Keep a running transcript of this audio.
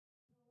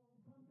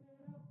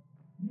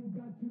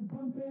to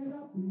pump it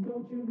up,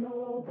 don't you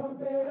know?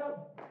 Pump it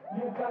up.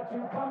 You got to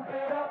pump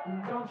it up,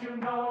 don't you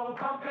know?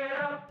 Pump it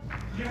up.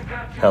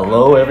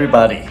 Hello,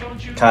 everybody.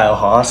 Kyle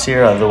Haas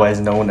here,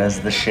 otherwise known as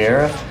the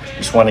Sheriff.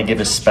 Just want to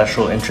give a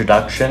special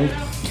introduction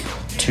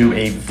to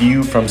a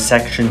View from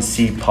Section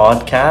C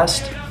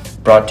podcast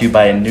brought to you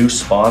by a new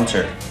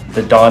sponsor,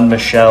 the Don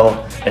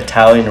Michel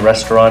Italian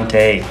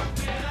Restaurante.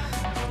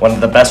 One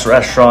of the best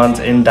restaurants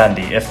in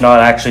Dundee, if not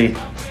actually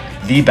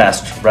the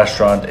best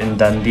restaurant in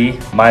Dundee.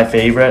 My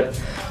favorite.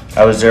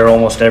 I was there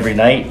almost every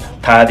night.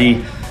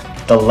 Paddy,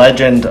 the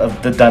legend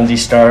of the Dundee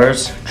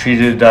Stars,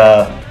 treated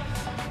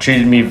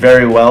me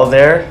very well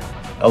there,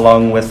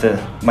 along with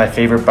my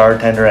favorite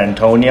bartender,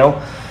 Antonio.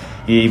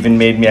 He even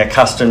made me a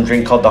custom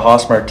drink called the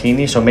Haas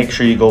Martini, so make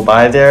sure you go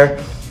by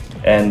there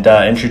and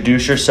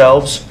introduce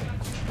yourselves.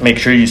 Make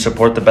sure you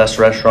support the best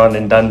restaurant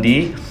in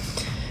Dundee.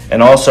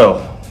 And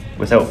also,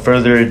 without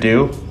further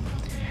ado,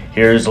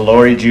 here's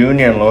Laurie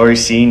Jr. and Laurie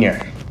Sr.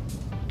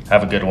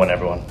 Have a good one,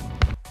 everyone.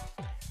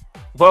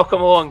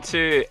 Welcome along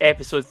to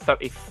episode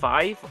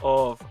 35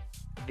 of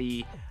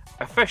the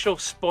official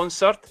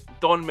sponsored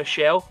Don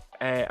Michel,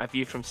 A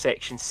View from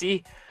Section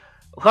C.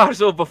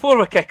 Larzo, before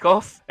we kick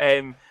off,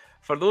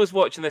 for those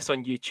watching this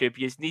on YouTube,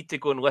 you need to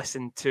go and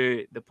listen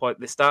to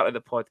the start of the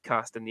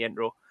podcast and the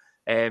intro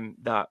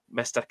that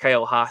Mr.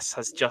 Kyle Haas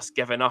has just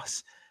given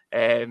us.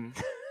 It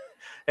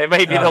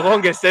might be the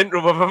longest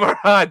intro we've ever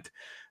had.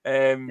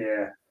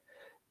 It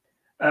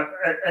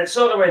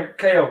sort of went,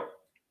 Kyle,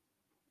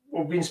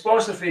 we've been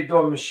sponsored by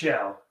Don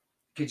Michel.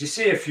 Could you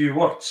say a few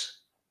words?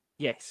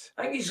 Yes.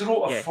 I think he's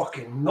wrote a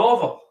fucking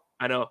novel.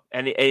 I know.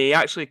 And he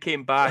actually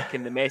came back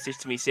in the message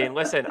to me saying,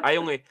 listen,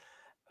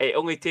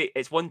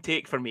 it's one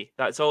take for me.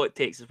 That's all it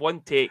takes. It's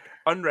one take,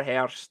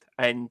 unrehearsed.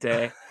 And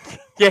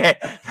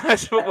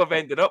that's what we've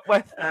ended up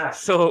with.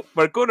 So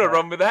we're going to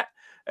run with it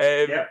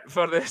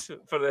for this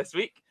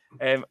week.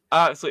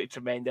 Absolutely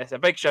tremendous. A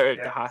big shout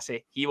out to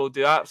Hassy. He will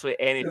do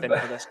absolutely anything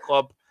for this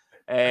club.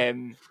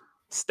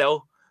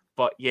 Still.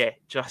 But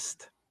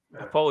just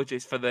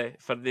apologies for the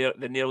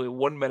nearly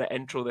 1 minute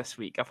intro this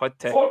week. I've had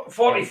to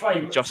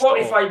 45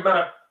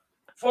 minute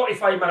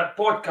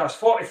podcast.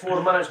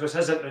 44 minutes was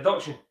his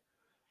introduction.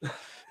 And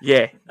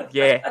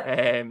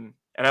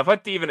I've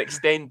had to even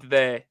extend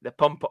the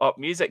pump it up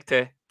music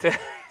to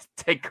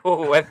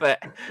go with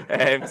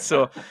it.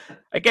 So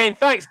again,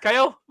 thanks,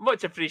 Kyle.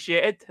 Much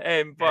appreciated.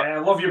 But I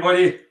love you,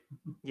 buddy.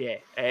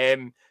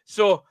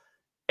 So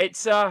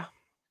it's a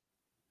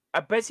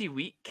busy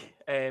week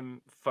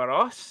for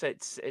us.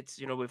 It's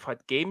we've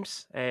had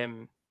games.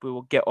 We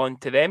will get on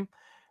to them.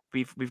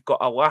 We've got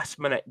a last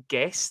minute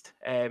guest,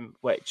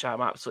 which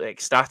I'm absolutely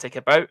ecstatic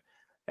about.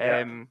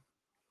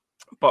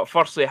 But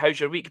firstly, how's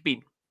your week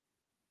been?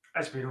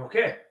 It's been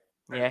okay.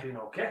 It's been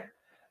okay.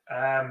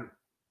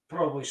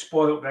 Probably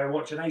spoiled by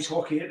watching ice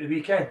hockey at the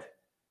weekend.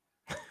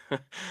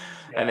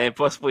 And then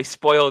possibly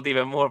spoiled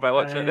even more by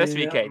watching it this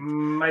weekend.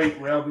 Might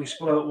well be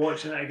spoiled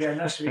watching it again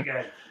this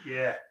weekend.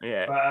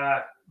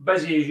 But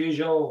busy as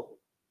usual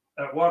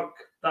at work.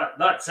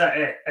 That's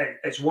it.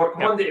 It's work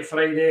Monday to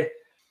Friday.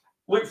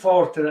 Look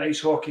forward to the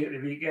ice hockey at the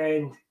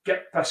weekend.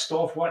 Get pissed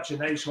off watching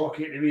the ice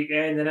hockey at the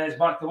weekend, and then it's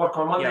back to work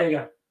on Monday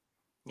again.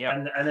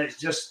 And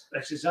it's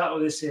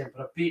exactly the same.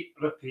 Repeat.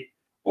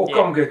 We'll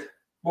come good.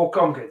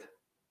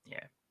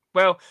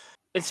 Well,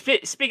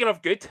 speaking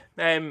of good,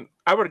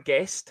 our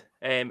guest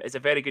is a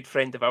very good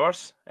friend of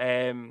ours.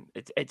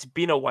 It's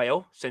been a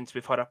while since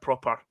we've had a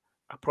proper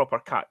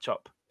catch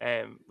up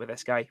with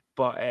this guy.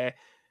 But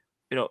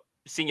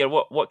Senior,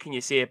 what can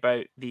you say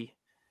about the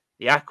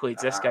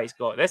accolades this guy's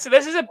got? This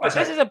is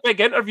a big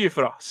interview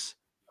for us.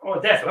 Oh,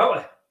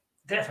 definitely.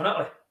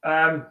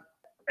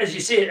 As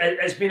you say,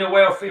 it's been a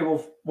while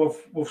for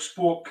we've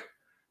spoke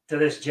to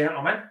this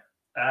gentleman.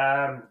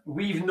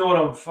 We've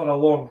known him for a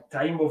long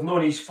time. We've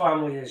known his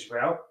family as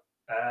well,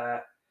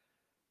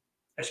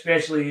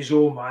 especially his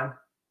old man.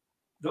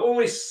 The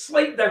only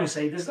slight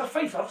downside is they're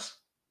fifers.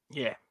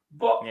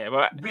 But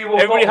we will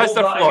not hold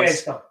that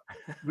against him.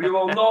 We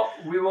will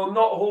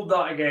not hold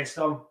that against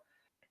him.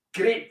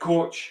 Great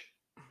coach,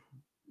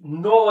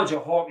 knowledge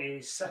of hockey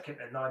is second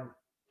to none,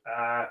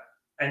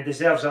 and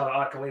deserves all the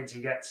accolades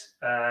he gets.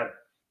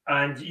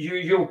 And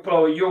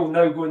you'll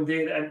now go and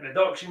do the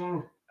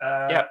introduction,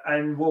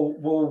 and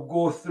we'll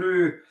go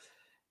through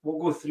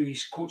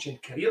his coaching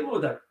career, no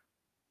doubt.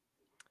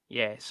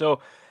 So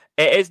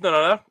it is none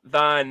other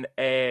than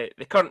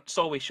the current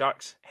Solway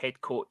Sharks head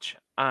coach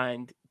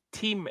and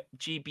Team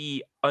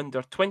GB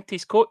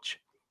under-20s coach.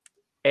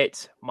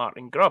 It's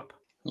Martin Grubb,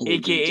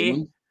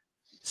 a.k.a.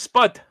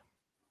 Spud.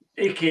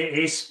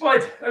 A.k.a.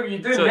 Spud. How are you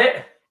doing,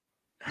 mate?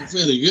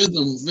 Very good.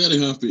 I'm very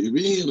happy to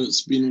be here.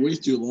 It's been way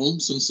too long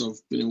since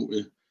I've been able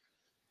to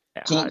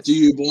talk to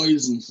you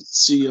boys and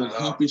see your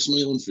happy,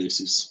 smiling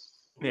faces.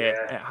 It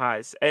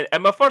has.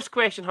 And my first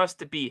question has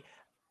to be,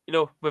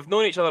 we've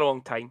known each other a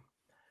long time,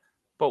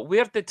 but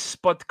where did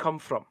Spud come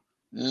from?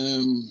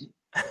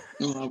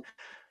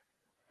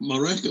 My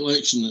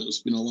recollection, it's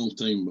been a long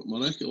time, but my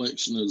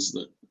recollection is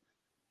that,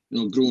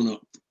 growing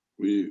up,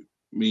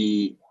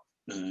 me,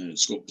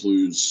 Scott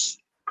Plews,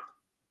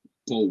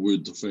 Paul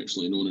Wood,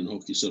 affectionately known in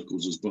hockey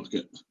circles as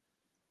Bucket.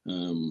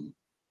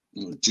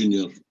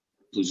 Junior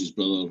plays his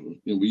brother.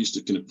 We used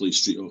to kind of play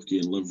street hockey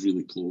and live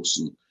really close,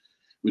 and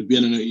we'd be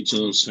in and out each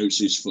other's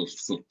houses for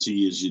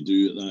tea, as you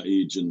do at that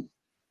age. And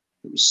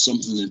it was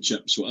something in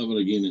chips, whatever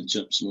again in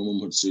chips. My mum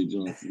had said,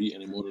 if you eat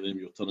any more of them,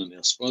 you'll turn into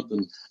a spud.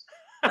 And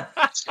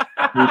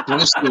it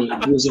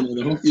goes into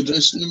the hockey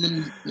dressing room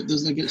and it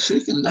doesn't get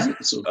shaken, does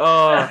it? So.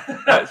 Oh,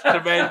 that's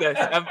tremendous.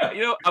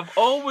 I've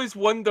always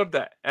wondered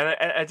it, and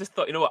I just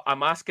thought, what,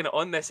 I'm asking it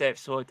on this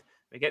episode.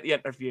 We get the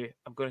interview.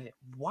 I'm going to say,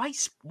 why?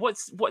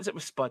 What's it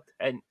with Spud?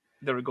 And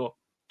there we go,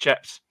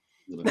 chips.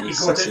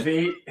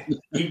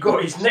 He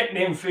got his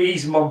nickname for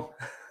his mum.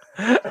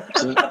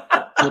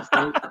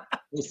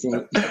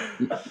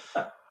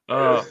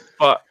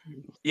 But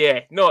yeah,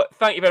 no,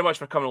 thank you very much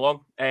for coming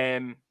along.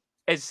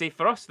 As I say,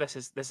 for us, this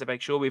is a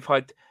big show. We've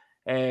had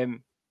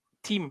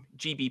Team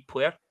GB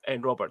player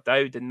and Robert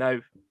Dowd, and now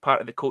part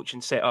of the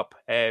coaching setup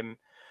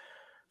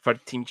for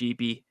Team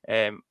GB.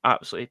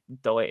 Absolutely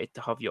delighted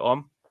to have you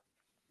on.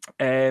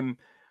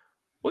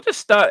 We'll just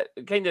start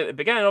kind of at the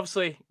beginning.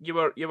 Obviously, you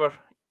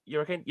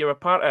were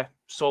part of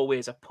Solway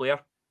as a player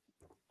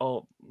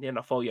near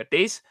enough all your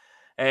days,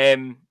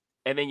 and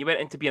then you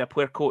went into being a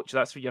player coach.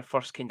 That's where your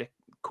first kind of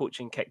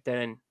coaching kicked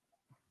in,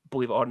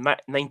 believe it or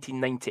not,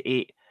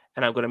 1998.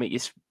 And I'm going to make you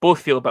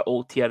both feel a bit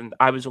old here, and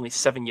I was only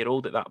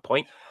 7-year-old at that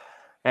point.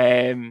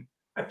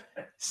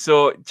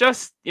 So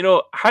just,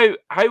 how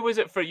was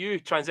it for you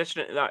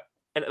transitioning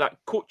into that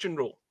coaching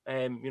role?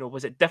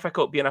 Was it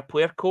difficult being a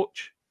player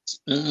coach?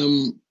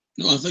 No,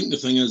 I think the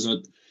thing is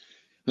I'd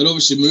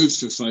obviously moved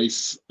for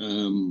Fife.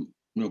 Went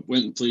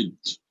and played,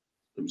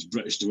 it was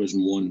British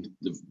Division 1.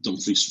 The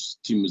Dumfries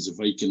team was the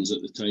Vikings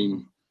at the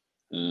time.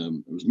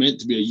 It was meant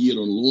to be a year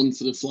on loan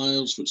for the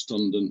Flyers, which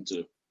turned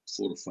into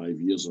 4 or 5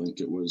 years, I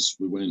think it was.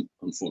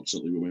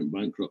 Unfortunately, we went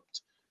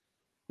bankrupt.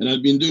 And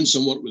I'd been doing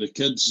some work with the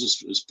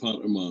kids as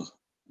part of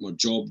my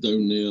job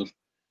down there.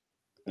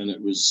 And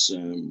it was,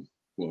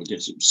 I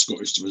guess it was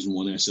Scottish Division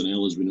 1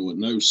 SNL as we know it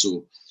now.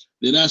 So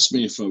they'd asked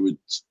me if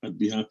I'd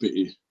be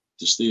happy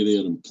to stay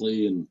there and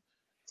play. And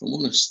if I'm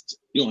honest,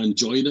 I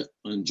enjoyed it.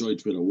 I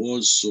enjoyed where I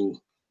was. So I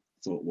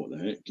thought, what the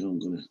heck, I'm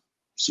going to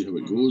see how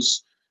it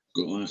goes.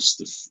 Got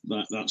asked if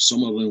that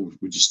summer,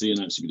 would you stay and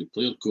actually be the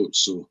player coach?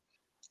 So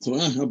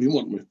I've been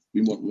working with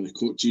the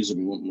coaches. I've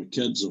been working with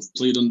kids. I've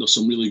played under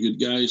some really good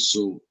guys,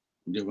 so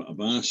I'll give it a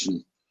bash.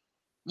 And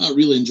I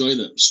really enjoyed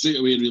it. Straight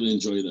away, really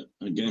enjoyed it.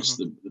 I guess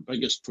the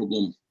biggest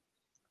problem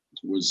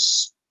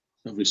was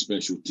every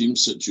special team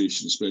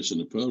situation,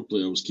 especially in the power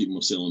play. I was keeping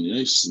myself on the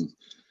ice and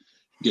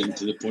getting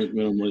to the point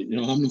where I'm like,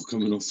 I'm not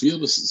coming off here.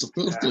 This is a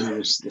power play.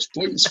 There's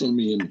points for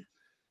me.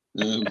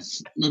 And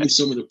maybe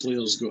some of the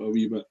players got a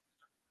wee bit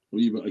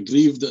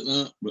aggrieved at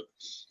that. But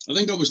I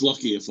think I was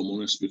lucky, if I'm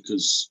honest,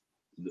 because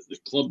the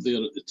club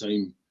there at the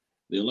time,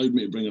 they allowed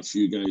me to bring a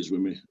few guys with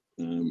me.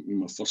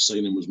 My first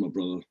signing was my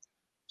brother,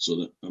 so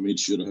that I made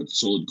sure I had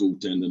solid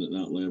goaltending at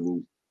that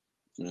level.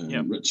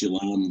 Richie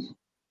Lamb,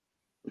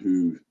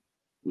 who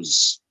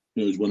was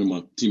one of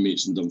my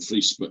teammates in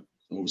Dumfries, but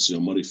obviously a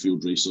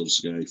Murrayfield Racers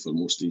guy for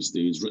most of his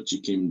days.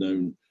 Richie came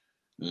down,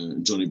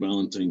 and Johnny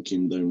Ballantyne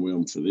came down with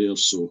him for there.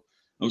 So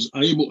I was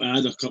able to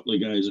add a couple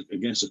of guys, I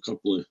guess a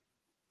couple of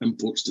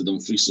imports to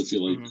Dumfries, if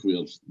you like,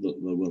 where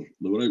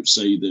they were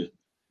outside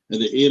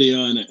the area,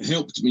 and it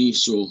helped me.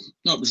 So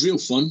it was real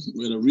fun.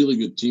 We had a really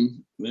good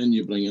team. Then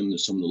you bring in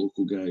some of the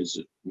local guys.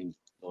 The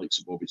likes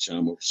of Bobby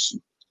Chalmers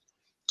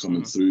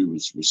coming through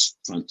was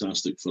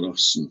fantastic for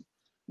us. And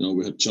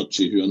we had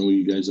Churchy, who I know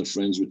you guys are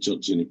friends with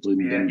Churchy, and he played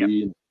in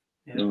Dundee.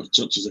 And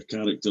Church is a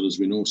character, as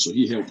we know. So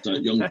he helped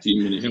that young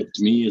team, and he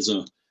helped me as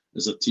a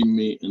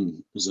teammate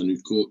and as a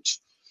new coach.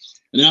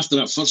 And after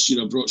that first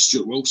year, I brought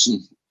Stuart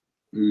Wilson,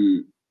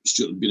 who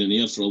Stuart had been in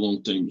air for a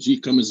long time. He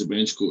come as a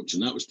bench coach,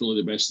 and that was probably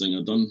the best thing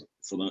I'd done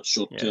for that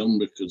short term,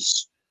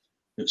 because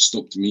it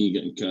stopped me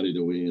getting carried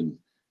away and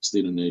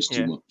staying on the ice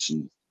too much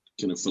and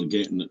kind of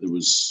forgetting that there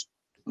was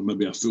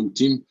maybe a full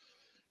team.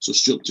 So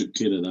Stuart took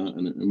care of that,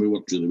 and we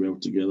worked really well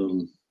together.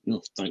 And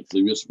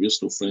thankfully we're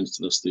still friends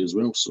to this day as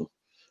well. So it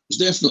was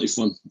definitely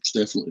fun.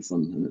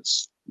 And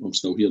I'm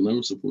still here now,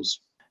 I suppose.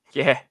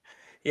 Yeah,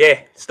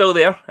 still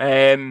there.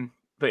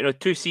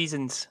 But 2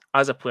 seasons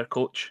as a player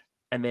coach,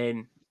 and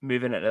then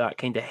moving into that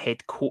kind of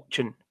head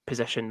coaching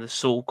position, the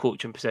sole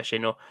coaching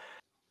position.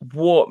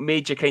 What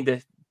made you kind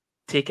of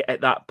take it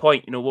at that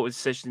point? What was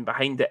the decision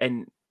behind it,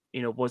 and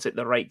was it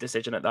the right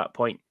decision at that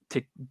point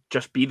to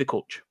just be the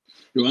coach?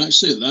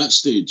 Actually, at that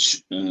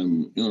stage,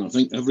 I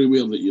think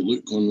everywhere that you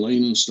look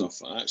online and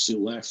stuff, I actually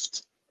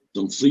left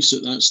Dumfries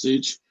at that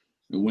stage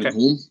and went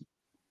home.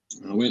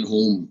 I went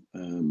home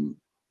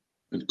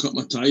and cut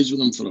my ties with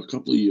them for a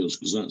couple of years,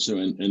 because that's how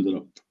I ended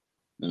up.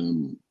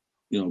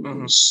 I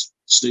was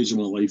stage of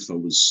my life. I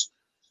was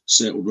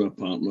settled with a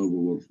partner.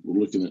 We were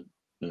looking at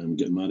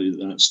getting married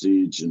at that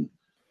stage, and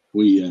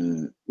we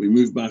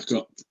moved back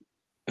up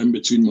in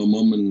between my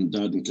mum and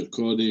dad in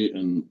Kirkcaldy,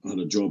 and I had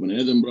a job in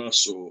Edinburgh.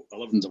 So I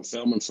lived in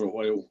Dunfermline for a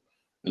while,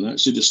 and I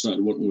actually just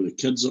started working with the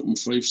kids up in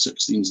Fife,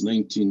 16s,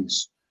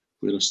 19s,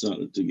 where I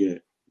started to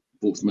get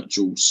both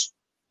Mitchells,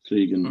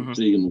 Craig and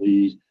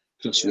Lee,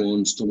 Chris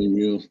Wands, Tommy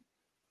Muir,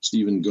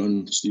 Stephen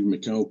Gunn, Stephen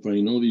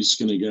McAlpine, all these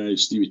kind of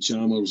guys, Stevie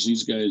Chalmers,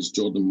 these guys,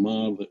 Jordan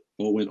Marr, that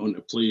all went on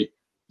to play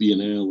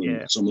B&L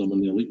and some of them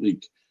in the Elite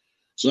League.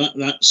 So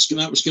that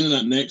was kind of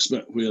that next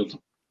bit where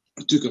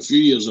I took a few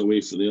years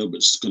away from there,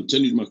 but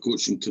continued my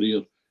coaching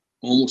career,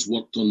 almost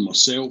worked on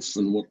myself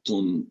and worked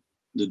on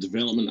the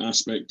development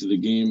aspect of the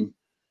game.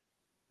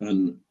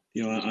 And,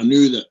 I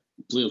knew that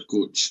player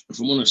coach, if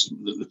I'm honest,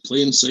 the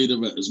playing side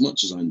of it, as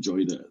much as I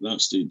enjoyed it at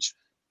that stage,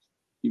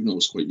 even though I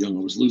was quite young,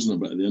 I was losing a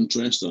bit of the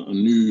interest. I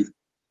knew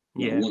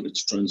I wanted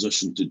to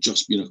transition to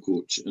just being a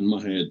coach. In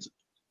my head,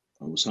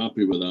 I was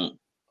happy with that.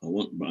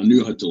 But I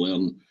knew I had to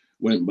learn.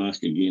 Went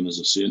back again, as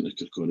I say, into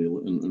Kirkcaldy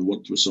and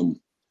worked with some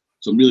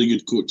really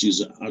good coaches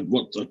that I'd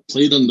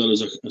played under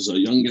as a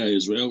young guy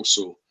as well.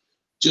 So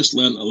just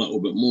learnt a little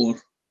bit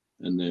more.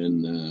 And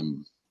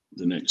then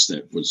the next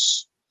step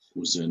was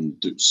then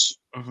Dutz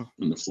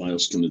and the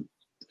Flyers kind of,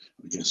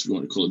 I guess we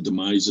want to call it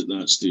demise at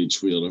that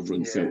stage, where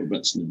everyone felt a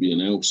bit in the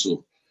B&L.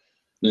 So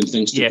then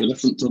things took a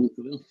different turn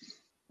for them.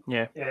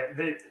 Yeah.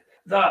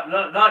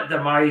 That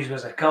demise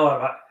was a killer.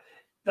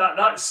 But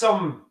that's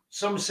some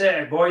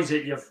set of boys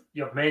that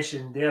you've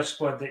mentioned there,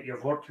 Spud, that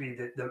you've worked with,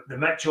 the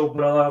Mitchell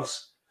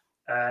brothers,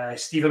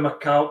 Stephen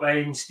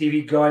McAlpine,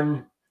 Stevie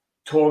Gunn,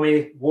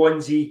 Tommy,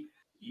 Wandsy.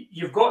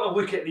 You've got to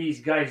look at these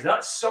guys.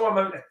 That's some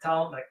amount of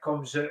talent that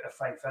comes out of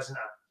Fife, isn't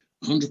it?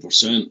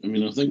 100%. I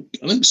mean, I think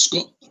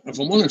if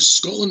I'm honest,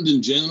 Scotland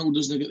in general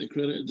doesn't get the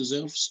credit it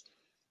deserves.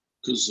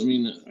 Because, I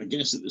mean, I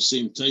guess at the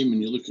same time,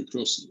 when you look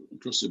across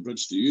the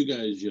bridge to you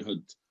guys, you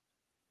had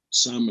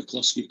Sam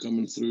McCluskey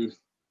coming through. I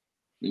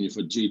mean, you've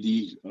had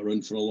JD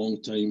around for a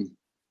long time.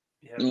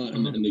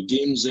 And the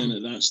games then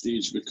at that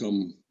stage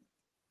become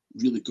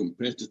really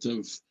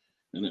competitive.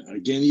 And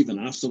again, even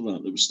after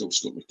that, there was still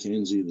Scott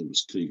McKenzie, there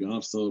was Craig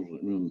Arthur,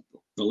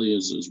 Billy,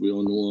 as we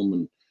all know him.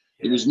 And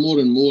there was more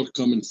and more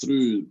coming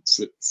through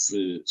for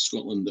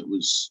Scotland that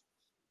was...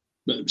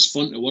 But it was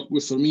fun to work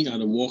with for me.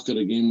 Adam Walker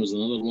again was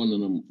another one,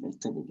 and I'm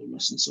probably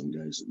missing some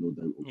guys that no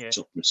doubt will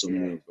chuck me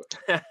somewhere. But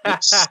I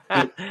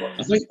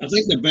think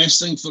the best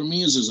thing for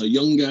me is, as a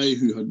young guy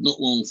who had not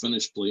long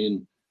finished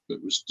playing,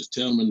 but was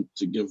determined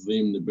to give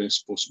them the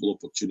best possible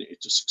opportunity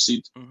to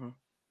succeed,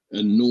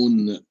 and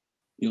knowing that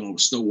I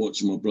was still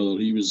watching my brother.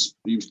 He was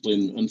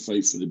playing in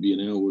Fife for the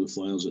B&L with the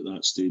Flyers at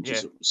that stage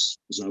as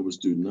I was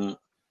doing that,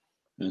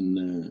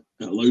 and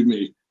it allowed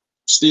me to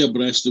stay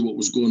abreast of what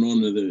was going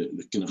on at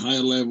the kind of higher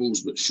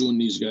levels, but showing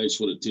these guys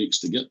what it takes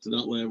to get to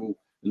that level.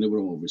 And they were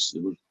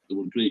obviously they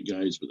were great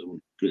guys, but they were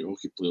great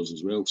hockey players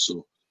as well.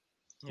 So,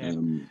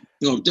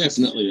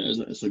 definitely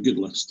it's a good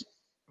list.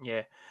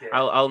 Yeah,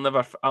 I'll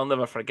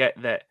never forget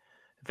that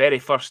very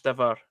first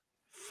ever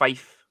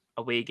Fife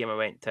away game I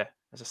went to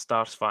as a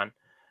Stars fan.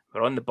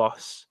 We're on the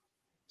bus,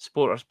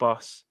 supporters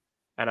bus,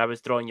 and I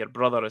was drawing your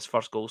brother as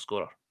first goal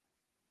scorer.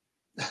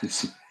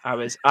 I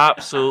was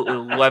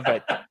absolutely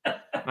livid.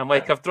 I'm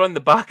like, I've drawn the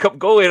backup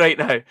goalie right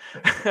now.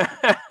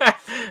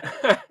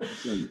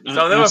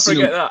 So I'll never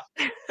forget that.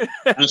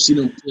 I've seen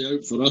him play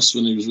out for us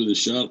when he was with the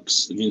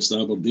Sharks against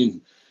Aberdeen.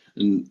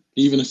 And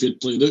even if he'd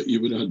played out,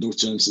 you would have had no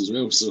chance as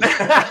well. So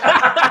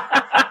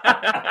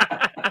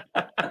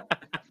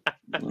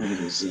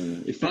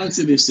he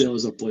fancied himself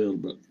as a player,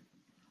 but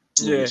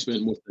he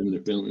spent more time in the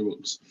penalty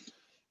box.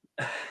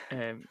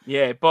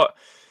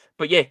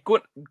 But yeah,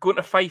 going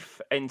to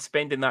Fife and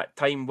spending that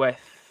time with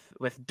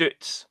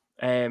Dutz,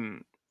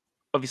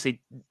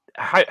 obviously,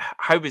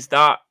 how was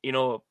that?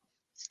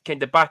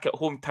 Kind of back at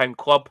hometown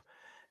club.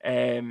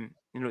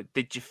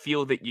 Did you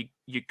feel that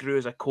you grew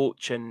as a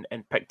coach and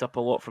picked up a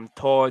lot from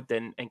Todd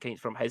and kind of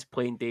from his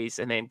playing days,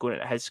 and then going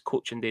into his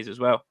coaching days as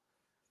well?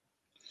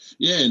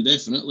 Yeah,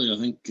 definitely. I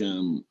think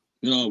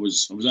I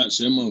was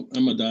actually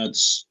in my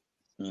dad's,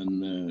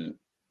 and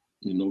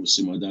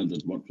obviously my dad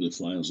had worked with the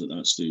Flyers at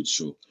that stage,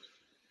 so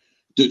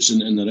Dutz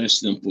and the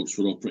rest of the imports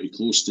were all pretty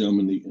close to him,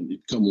 and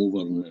they'd come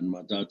over, and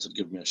my dad had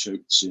given me a shout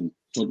saying,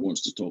 Todd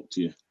wants to talk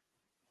to you.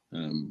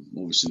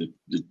 Obviously,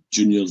 the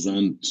juniors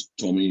and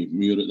Tommy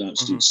Muir at that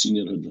stage,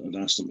 senior, had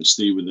asked him to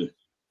stay with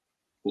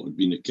what had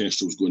been the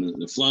Kestrels going into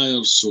the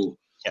Flyers, so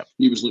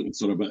he was looking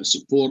for a bit of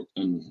support,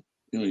 and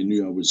he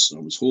knew I was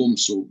home,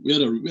 so we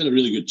had a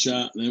really good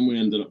chat, and then we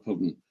ended up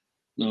having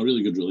a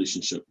really good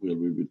relationship where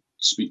we would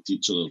speak to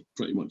each other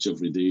pretty much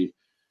every day.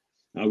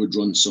 I would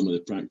run some of the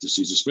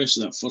practices,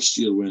 especially that first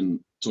year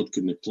when Todd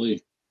couldn't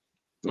play.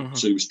 But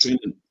so he was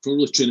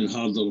probably training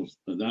harder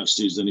at that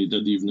stage than he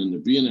did even in the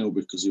B&L,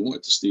 because he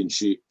wanted to stay in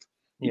shape.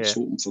 He was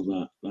hoping for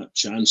that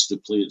chance to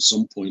play at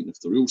some point if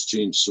the rules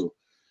changed. So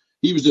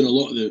he was doing a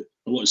lot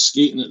of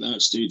skating at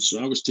that stage. So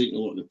I was taking a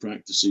lot of the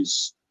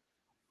practices.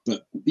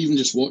 But even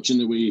just watching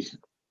the way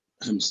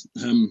him,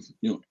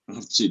 I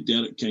have to say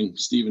Derek King,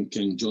 Stephen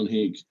King, John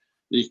Haig,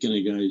 they kind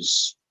of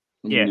guys.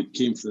 I mean, they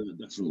came from a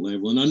different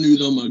level, and I knew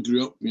them. I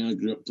grew up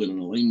playing on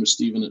a line with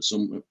Stephen at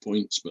some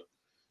points, but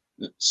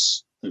it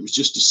was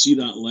just to see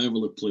that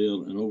level of player,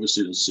 and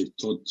obviously to say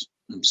Todd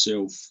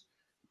himself,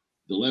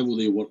 the level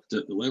they worked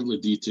at, the level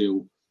of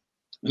detail,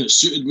 And it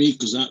suited me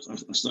because I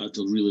started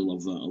to really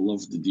love that. I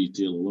loved the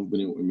detail. I loved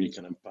being able to make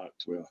an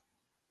impact where I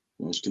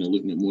was kind of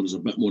looking at more as a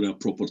bit more of a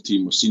proper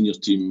team, a senior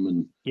team,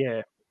 and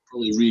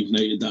probably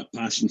reignited that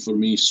passion for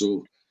me.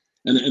 So,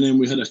 and then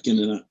we had a kind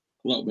of a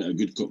little bit of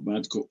good cop,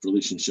 bad cop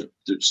relationship,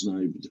 Dutch and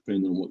I,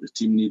 depending on what the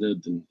team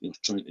needed, and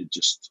trying to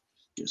just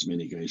get as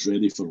many guys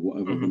ready for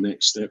whatever the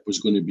next step was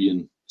going to be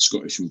in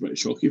Scottish and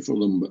British hockey for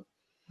them. But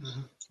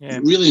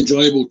really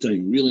enjoyable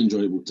time,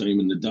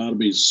 and the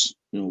derbies,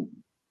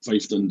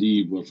 Fife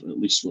Dundee were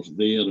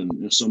there,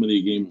 and some of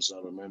the games I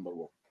remember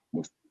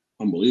were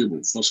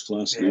unbelievable, first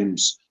class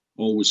games,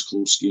 always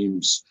close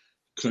games.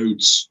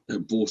 Crowds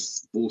at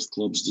both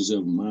clubs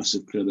deserve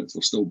massive credit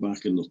for still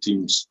backing their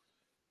teams,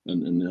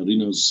 and the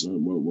arenas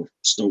were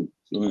still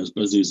as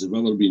busy as they've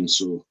ever been.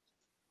 So,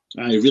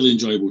 really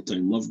enjoyable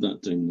time. Loved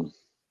that time though.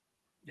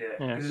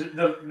 Yeah, because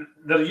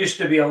there used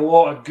to be a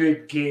lot of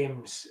good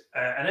games,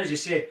 and as you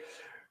say,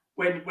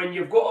 when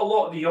you've got a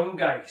lot of the young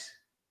guys,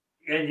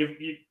 and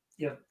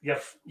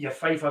your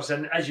Fifers,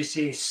 and as you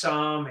say,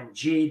 Sam and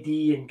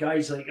JD and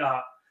guys like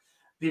that,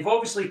 they've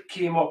obviously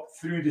came up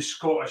through the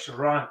Scottish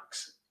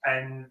ranks,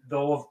 and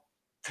they'll have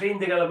trained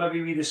together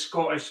maybe with the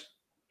Scottish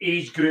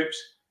age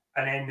groups,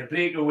 and then they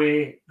break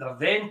away. They're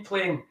then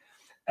playing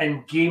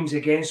in games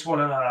against one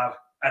another,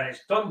 and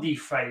it's Dundee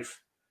Fife.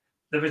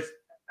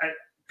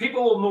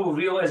 People will not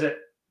realise it,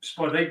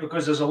 Spud, right?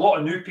 Because there's a lot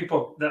of new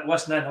people that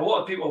listen in. A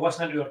lot of people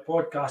listening to our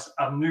podcast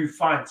are new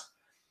fans.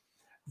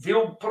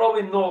 They'll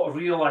probably not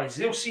realise.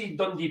 They'll see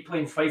Dundee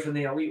playing Fife in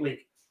the Elite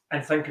League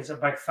and think it's a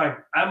big thing.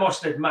 I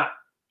must admit,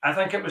 I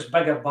think it was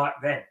bigger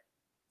back then.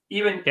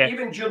 Even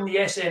during the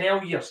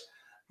SNL years,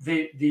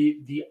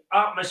 the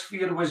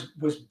atmosphere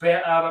was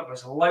better. It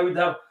was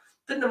louder.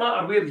 Didn't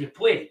matter where you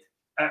played.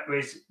 It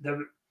was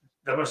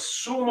there was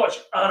so much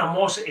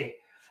animosity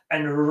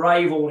and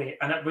rivalry,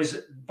 and it was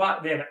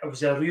back then. It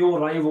was a real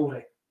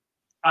rivalry,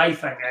 I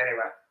think.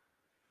 Anyway.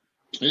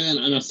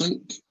 Yeah, and I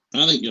think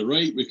you're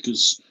right,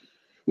 because,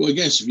 well, I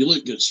guess if you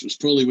look, it's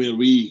probably where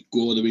we go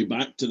all the way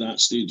back to that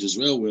stage as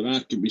well, where I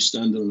could be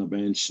standing on a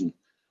bench and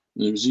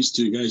there was these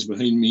two guys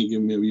behind me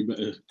giving me a wee bit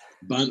of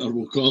banter,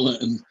 we'll call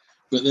it.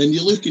 But then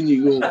you look and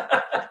you go,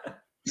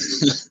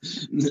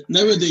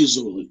 nowadays,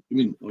 though,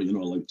 you're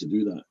not allowed to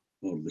do that,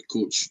 or the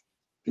coach,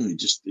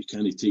 they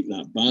can't take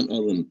that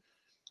banter.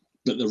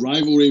 But the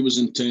rivalry was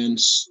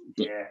intense.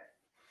 But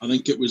I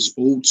think it was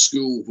old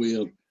school,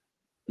 where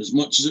as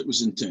much as it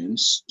was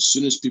intense, as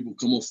soon as people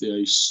come off the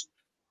ice,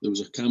 there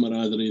was a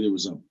camaraderie, there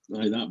was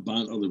that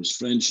banter, there was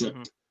friendship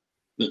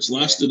that's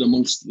lasted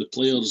amongst the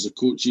players, the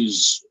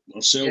coaches,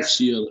 ourselves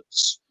here.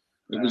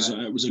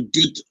 It was a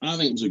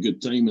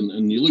good time,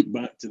 and you look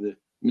back to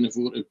if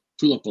we were to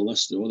pull up a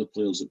list of all the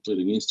players that played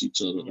against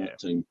each other at that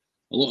time,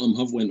 a lot of them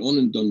have went on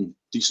and done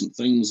decent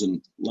ththings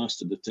and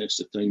lasted the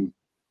test of time.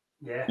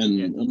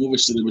 And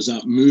obviously there was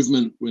that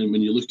movement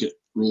when you look at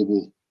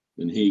Robo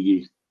and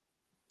Hagee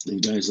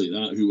and guys like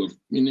that who were,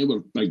 they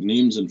were big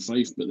names in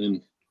Fife, but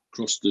then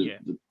crossed the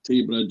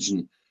Tay Bridge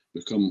and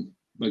become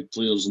big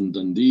players in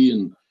Dundee,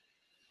 and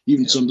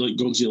even somebody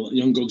like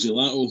young Gogsy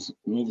Lato,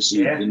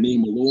 obviously the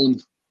name alone,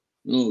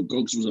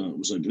 Gogs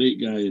was a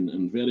great guy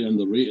and very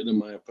underrated in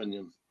my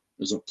opinion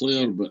as a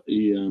player, but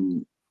he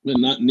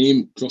when that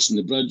name crossing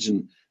the bridge,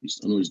 and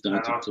I know his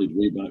dad had played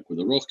way back with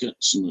the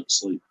Rockets, and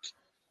it's like,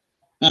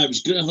 it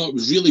was great. I thought it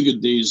was really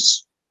good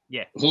days.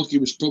 Yeah, hockey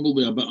was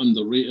probably a bit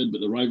underrated,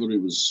 but the rivalry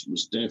was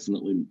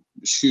definitely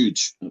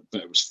huge,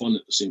 but it was fun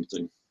at the same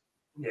time.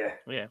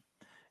 Yeah,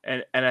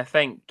 and I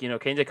think kind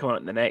of coming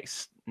on the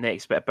next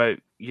bit about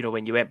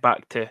when you went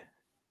to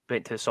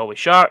the Solway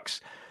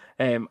Sharks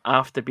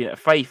after being at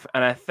Fife,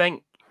 and I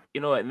think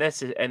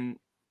and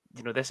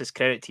this is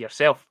credit to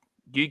yourself.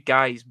 You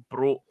guys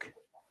broke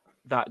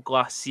that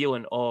glass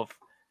ceiling of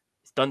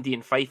Dundee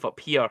and Fife up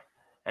here,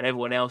 and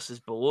everyone else is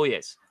below you.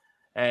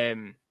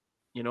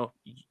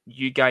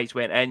 You guys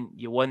went in,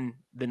 you won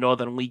the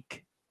Northern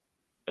League,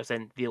 as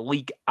in the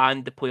league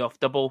and the playoff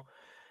double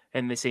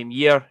in the same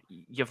year.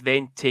 You've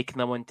then taken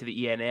them onto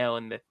the ENL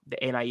and the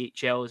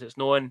NIHL as it's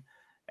known,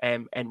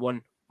 and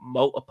won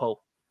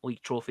multiple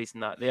league trophies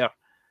in that there.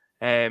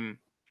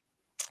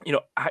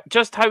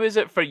 Just how is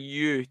it for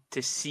you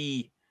to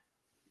see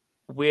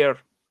where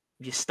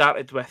you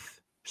started with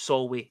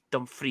Solway,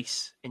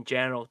 Dumfries in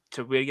general,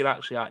 to where you're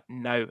actually at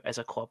now as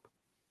a club?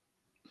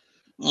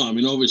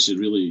 Obviously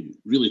really,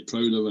 really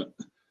proud of it.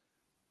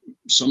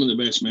 Some of the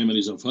best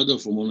memories I've had,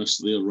 if I'm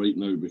honest, there right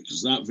now,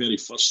 because that very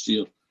first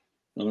year,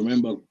 I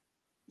remember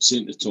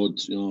saying to Todd,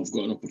 I've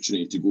got an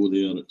opportunity to go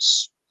there.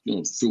 It's,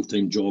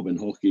 full-time job in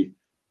hockey.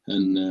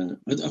 And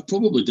I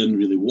probably didn't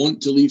really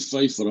want to leave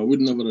Fife, or I would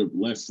never have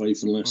left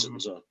Fife unless it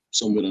was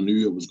somewhere I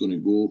knew I was going to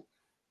go.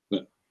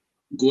 But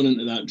going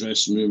into that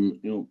dressing room,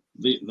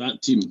 that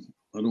team,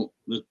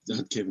 they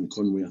had Kevin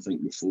Conway, I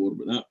think, before,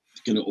 but that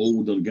kind of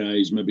older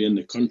guys, maybe in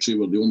the country,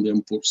 were the only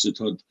imports they'd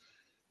had.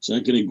 So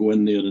I'm going to go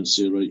in there and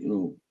say, right,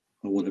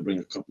 I want to bring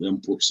a couple of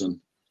imports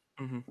in.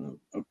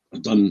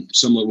 I've done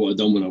similar to what I'd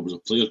done when I was a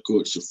player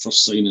coach. The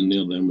first signing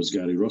there then was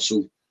Gary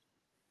Russell.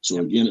 So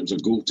again, it was a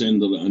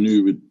goaltender that I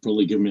knew would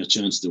probably give me a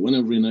chance to win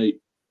every night.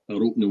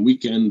 Our opening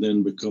weekend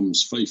then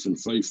becomes Fife and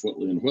Fife,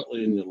 Whitley and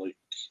Whitley, and you're like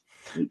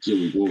here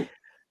we go.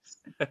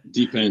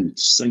 Deep end,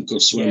 sink or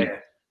swim. Yeah.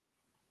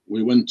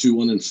 We win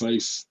 2-1 in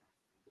Fife,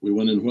 we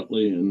win in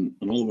Whitley, and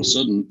all of a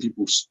sudden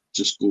people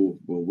just go,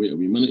 well, wait a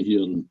wee minute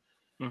here. And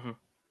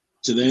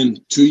to then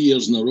 2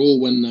 years in a row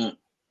win that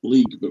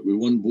league, but we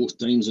won both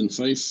times in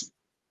Fife.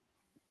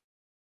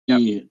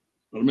 Yep.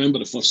 I remember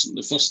the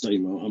first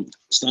time I'm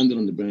standing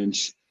on the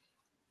bench,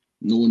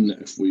 knowing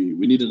that if we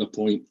needed a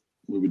point,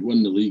 we would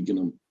win the league.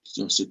 And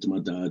I said to my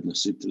dad, and I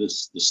said to the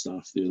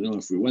staff there,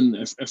 if we win,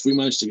 if we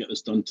manage to get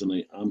this done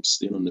tonight, I'm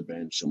staying on the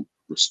bench. I'm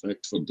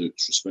respect for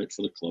Dukes, respect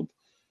for the club.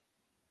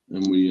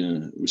 And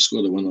we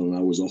scored a winner, and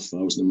I was off.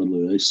 I was in the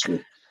middle of the ice.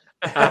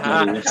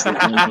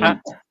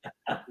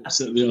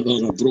 Sit there,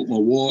 I broke my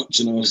watch,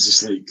 and I was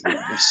just like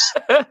this.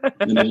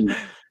 And then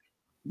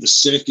the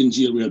second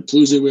year we had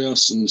Plusey with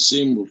us, and the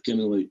same. We're kind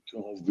of like,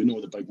 we know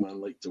the big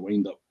man liked to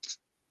wind up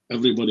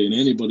everybody and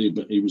anybody,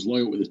 but he was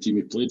loyal to the team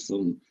he played for.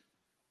 And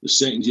the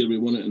second year we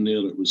won it in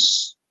there, it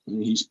was,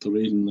 he's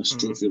parading this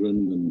trophy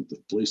around, and the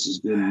place is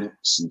going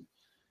nuts. And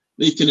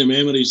they kind of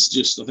memories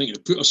I think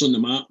it put us on the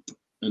map,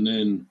 and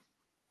then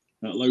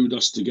it allowed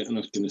us to get in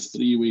a kind of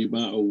three-way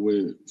battle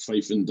with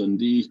Fife and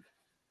Dundee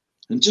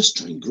and just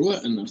try and grow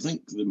it. And I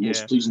think the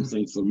most pleasing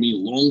thing for me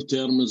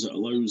long-term is it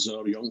allows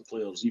our young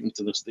players, even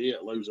to this day, it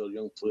allows our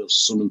young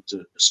players something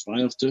to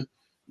aspire to.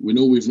 We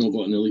know we've not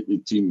got an elite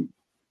league team,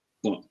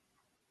 but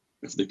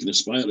if they can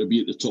aspire to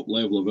be at the top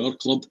level of our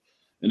club,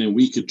 and then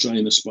we could try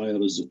and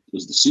aspire as the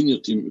senior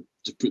team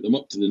to put them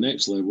up to the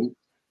next level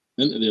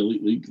into the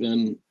elite league,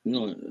 then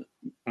I'm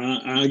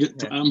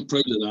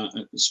proud of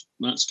that.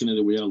 That's kind of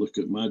the way I look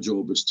at my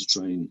job, is to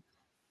try and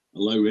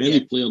allow any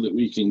player that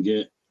we can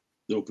get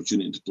the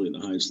opportunity to play at the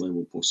highest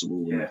level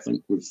possible. And I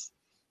think we've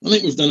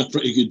done a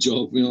pretty good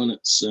job. And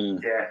it's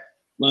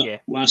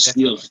last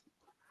year,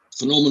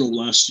 phenomenal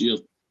last year.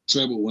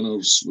 Treble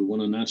winners. We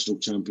won a national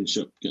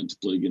championship, getting to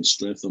play against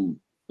Streatham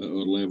at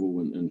our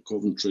level in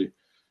Coventry.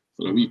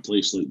 For a wee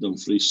place like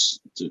Dumfries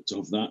to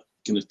have that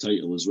kind of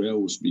title as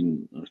well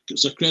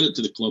it's a credit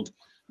to the club,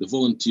 the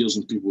volunteers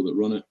and people that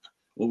run it.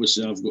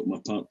 Obviously I've got my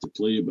part to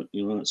play, but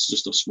that's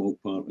just a small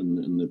part in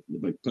the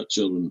big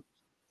picture. And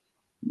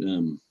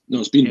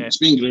it's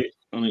been great.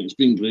 I think it's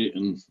been great,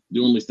 and the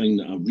only thing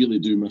that I really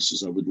do miss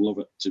is I would love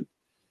it to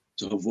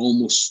have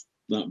almost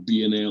that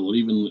BNL or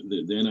even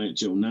the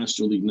NHL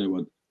National League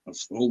now. I've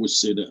always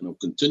said it, and I'll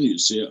continue to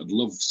say it. I'd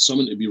love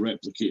something to be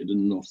replicated in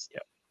the North,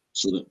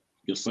 so that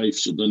your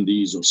Fifes, your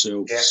Dundees,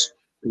 ourselves,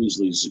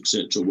 Paisleys,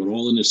 etc. We're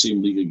all in the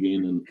same league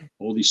again, and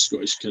all these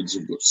Scottish kids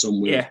have got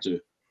somewhere to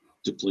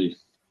play.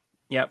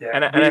 Yeah.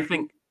 And I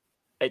think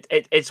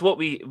it's what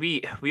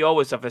we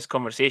always have this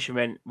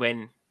conversation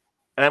when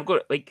and I've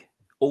got like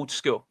old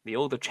school, the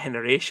older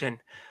generation.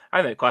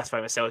 I don't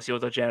classify myself as the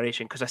older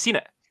generation because I've seen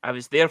it. I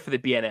was there for the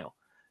BNL,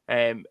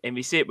 and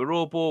we say it with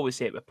Robo, we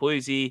say it with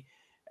Plusey.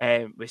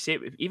 We say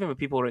it even with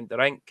people around the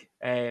rink,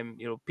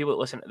 people that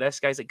listen to this,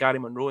 guys like Gary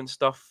Monroe and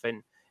stuff,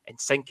 and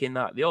sinking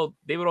that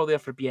they were all there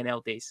for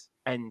BNL days,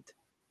 and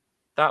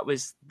that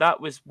was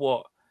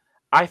what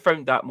I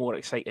found that more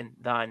exciting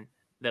than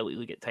the Elite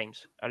League at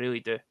times. I really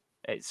do.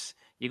 It's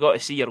you got to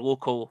see your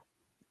local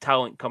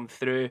talent come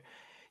through.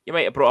 You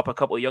might have brought up a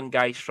couple of young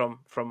guys from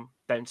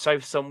down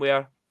south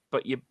somewhere,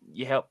 but you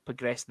help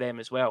progress them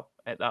as well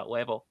at that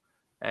level.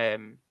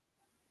 We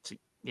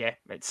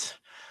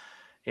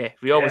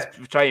always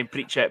try and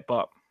preach it,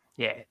 but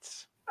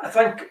it's. I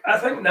think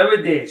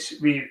nowadays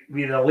we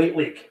the Elite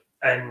League,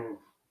 and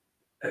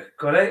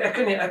God, I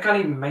can't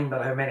even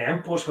remember how many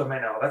imports we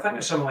might have. I think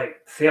it's something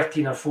like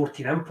 13 or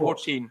 14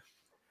 imports.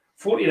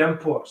 14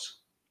 imports,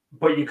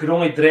 but you could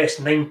only dress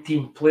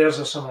 19 players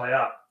or something like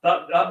that.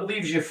 That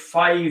leaves you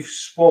 5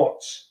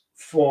 spots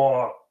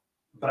for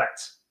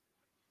Brits.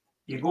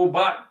 You go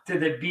back to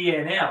the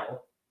BNL,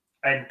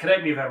 and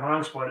correct me if I'm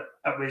wrong, Spud,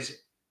 it was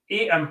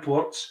 8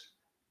 imports,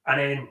 and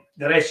then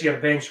the rest of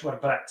your bench were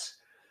Brits.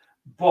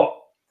 But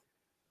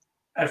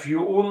if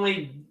you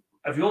only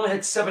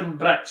had 7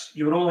 Brits,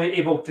 you were only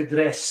able to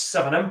dress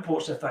 7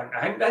 imports, I think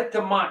they had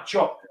to match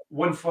up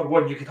 1 for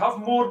 1. You could have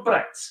more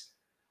Brits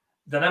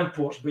than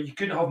imports, but you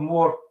couldn't have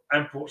more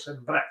imports than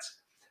Brits.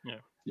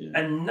 Yeah.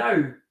 And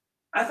now,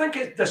 I think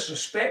it's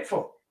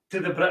disrespectful to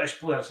the British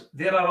players.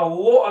 There are a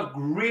lot of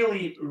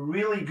really,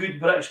 really good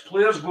British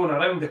players going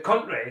around the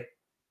country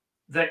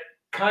that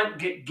can't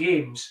get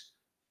games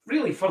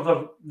really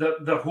for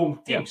their home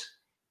teams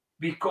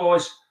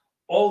because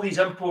all these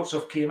imports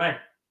have came in.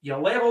 You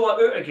level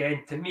it out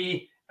again, to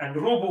me, and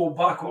Robo will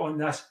back on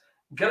this,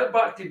 get it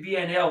back to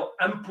BNL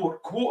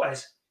import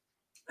quotas,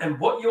 and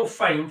what you'll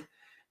find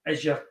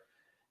is your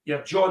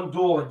John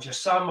Dolans, your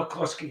Sam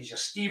McCluskeys, your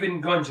Stephen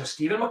Guns, your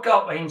Stephen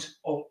McAlpines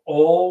will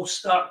all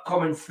start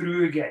coming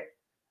through again.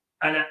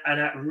 And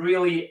it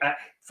really,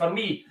 for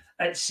me,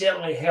 it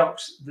certainly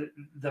helps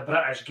the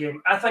British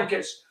game. I think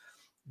it's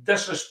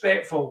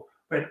disrespectful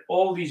when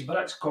all these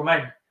Brits come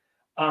in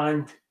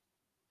and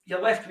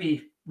you're left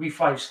with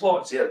 5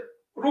 slots. Here,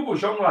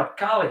 Robo's young lad,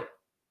 Cali,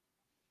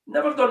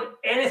 never done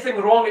anything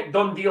wrong at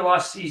Dundee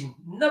last season.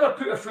 Never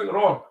put a foot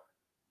wrong.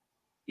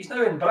 He's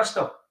now in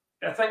Bristol.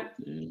 I think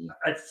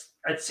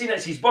I'd seen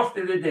it's his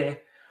birthday the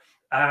day,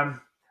 and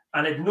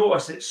I'd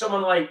noticed that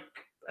someone like,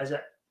 is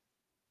it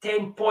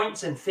 10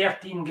 points in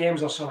 13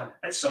 games or something?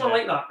 It's something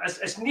like that.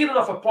 It's near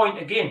enough a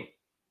point a game.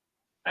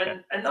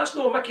 And that's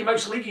no Mickey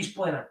Mouse League he's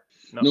playing in.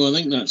 No, I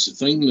think that's the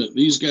thing, that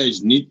these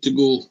guys need to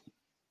go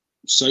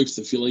south,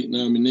 if you like,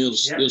 now. I mean,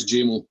 there's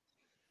Jamo.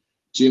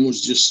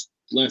 Jamo's just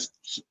left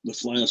the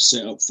Flyers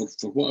set up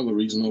for whatever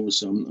reason.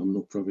 Obviously, I'm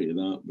not privy to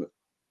that, but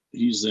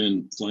he's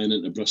then flying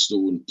into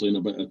Bristol and playing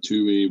a bit of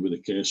two-way with the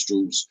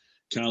Kestrels.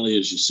 Callie,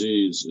 as you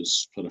say,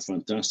 has had a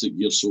fantastic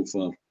year so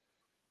far.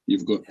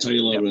 You've got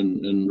Tyler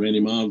and Rennie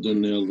Marr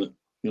down there that,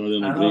 they're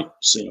in a great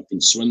setup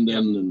in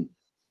Swindon. And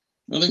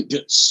I think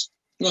it's,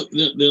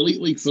 the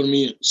Elite League for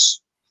me,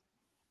 it's,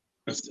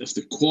 if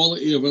the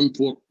quality of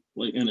import,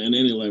 like in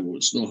any level,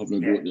 it's not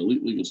having to go at the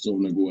Elite League, it's not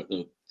having to go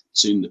at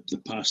saying that the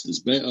past is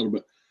better,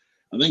 but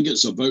I think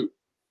it's about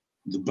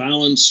the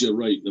balance. You're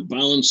right, the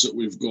balance that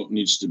we've got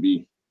needs to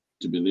be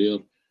there,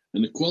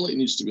 and the quality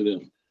needs to be there,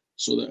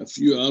 so that if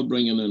you are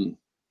bringing in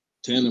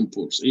 10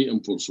 imports, 8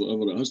 imports,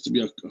 whatever, it has to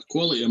be a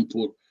quality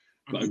import,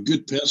 but a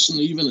good person.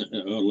 Even at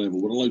our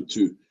level, we're allowed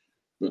to.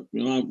 But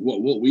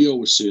what we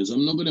always say is,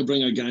 I'm not going to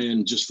bring a guy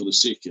in just for the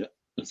sake of it.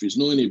 If he's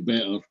not any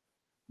better,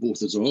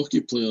 both as a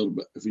hockey player,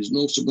 but if he's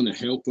also going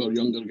to help our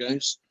younger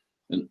guys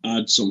and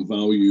add some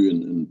value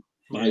and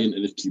buy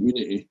into the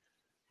community.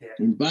 I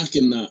mean, back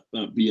in that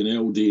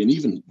B&L day, and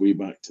even way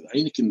back to the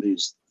Heineken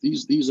days,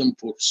 these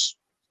imports,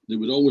 they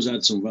would always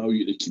add some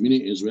value to the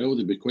community as well.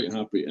 They'd be quite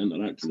happy to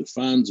interact with the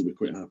fans. They'd be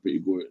quite happy to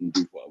go out and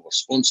do whatever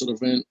sponsor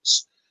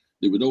events.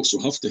 They would also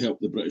have to help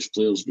the British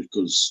players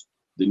because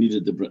they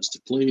needed the Brits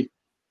to play.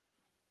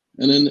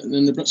 And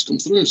then the Brits come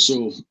through.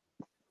 So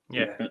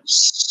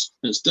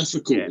it's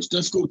difficult. Yeah. It's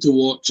difficult to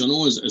watch. I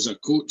know as a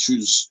coach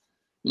who's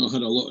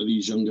had a lot of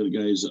these younger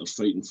guys that are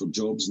fighting for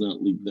jobs in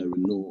that league now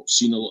and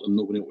seen a lot of them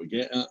not being able to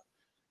get at.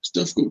 It's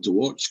difficult to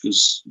watch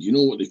because you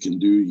know what they can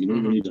do. They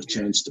need a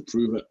chance to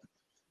prove it.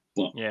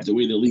 But the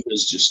way the league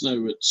is just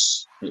now,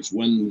 it's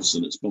wins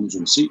and it's bums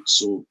on seats.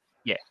 So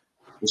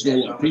there's not a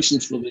lot of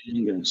patience for the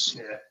young guys.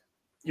 Yeah.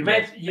 You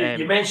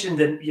mentioned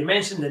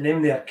the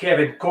name there,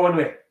 Kevin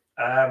Conway.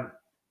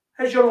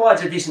 His young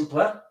lad's a decent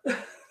player.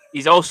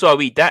 He's also a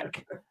wee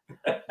dick.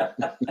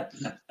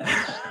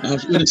 I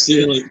was going to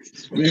say,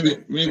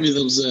 maybe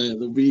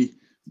there'll be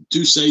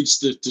two sides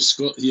to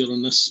Scott here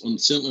on this.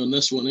 Certainly on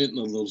this one, ain't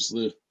there? There's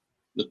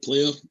the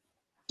player,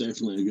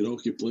 definitely a good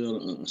hockey player.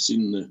 I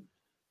seen the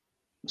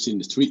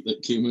tweet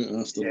that came out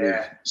after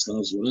the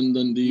Stars were in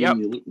Dundee, and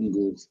you look and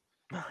go,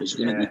 there's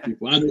going to be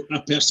people.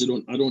 I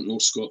personally don't know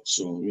Scott,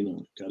 so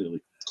can't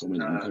really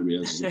comment on how he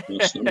is as a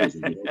person.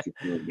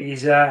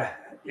 He's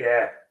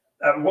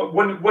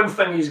one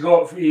thing he's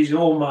got for his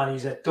old man.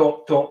 He's a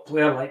top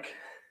player.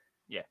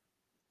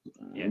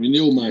 I mean, the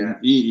old man,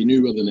 he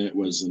knew where the net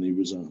was, and he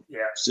was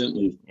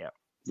certainly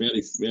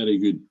very, very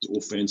good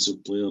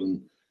offensive player.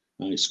 And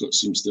Scott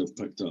seems to have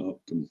picked that up.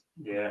 And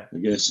I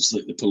guess it's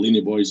like the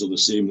Pelini boys are the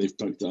same. They've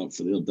picked it up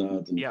for their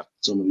dad and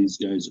some of these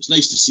guys. It's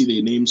nice to see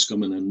the names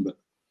coming in, but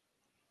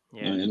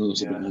I know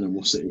there's a bit of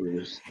animosity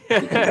there.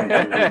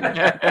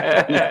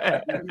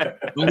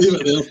 I'll leave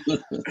it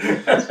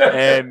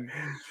there.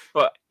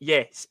 But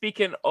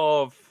speaking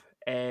of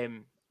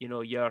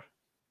your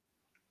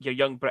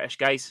young British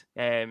guys,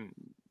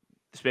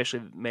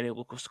 especially many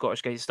local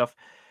Scottish guys and stuff.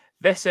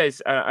 This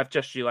is, I've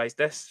just realised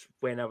this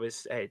when I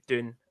was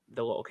doing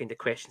the little kind of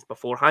questions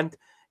beforehand.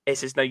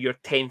 This is now your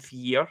 10th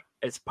year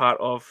as part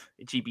of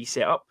the GB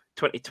setup.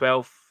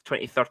 2012,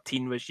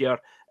 2013 was your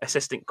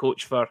assistant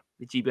coach for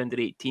the GB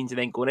Under-18s, and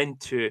then going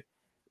into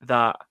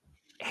that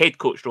head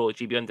coach role at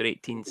GB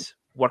Under-18s,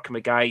 working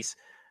with guys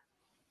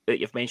that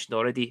you've mentioned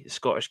already, the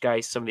Scottish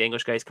guys, some of the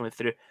English guys coming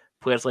through,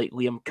 players like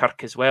Liam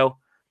Kirk as well.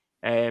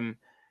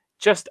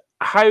 Just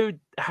how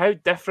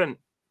different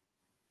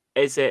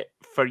is it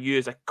for you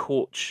as a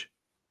coach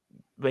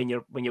when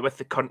you're with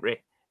the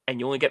country and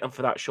you only get them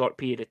for that short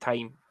period of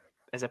time,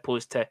 as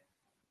opposed to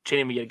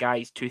training with your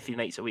guys 2-3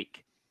 nights a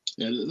week?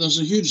 Yeah, there's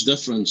a huge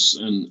difference,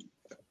 and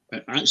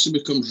it actually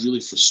becomes really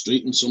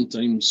frustrating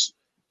sometimes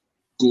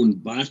going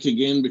back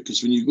again,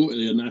 because when you go to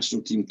the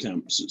national team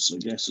camps, I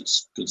guess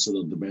it's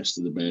considered the best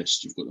of the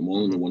best. You've got them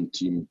all in the one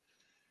team.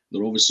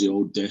 They're obviously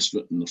all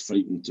desperate and they're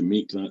fighting to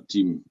make that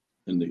team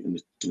in the kind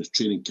of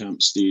training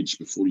camp stage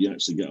before you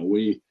actually get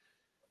away.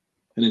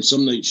 And then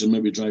some nights you're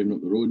maybe driving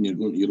up the road and you're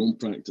going to your own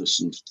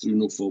practice, and through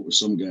no fault with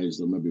some guys,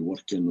 they're maybe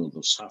working, or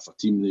there's half a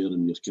team there,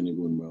 and you're kind of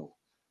going, well,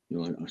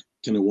 I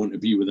kind of want to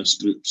be with this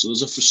group. So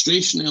there's a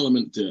frustration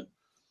element to it.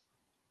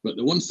 But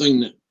the one thing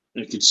that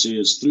I could say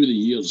is, through the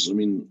years, I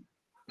mean,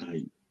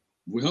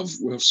 we have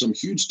some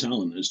huge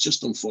talent. It's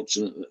just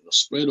unfortunate that they're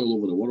spread all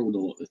over the world a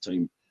lot of the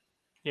time.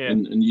 Yeah.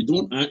 And you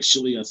don't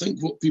actually, I think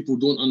what people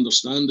don't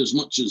understand, as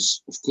much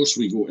as, of course,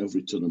 we go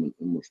every tournament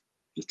and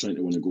you're trying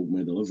to win a gold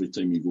medal every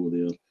time you go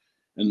there.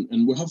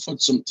 And we have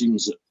had some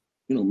teams that,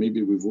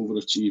 maybe we've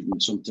overachieved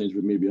and sometimes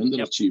we maybe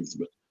underachieved,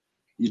 but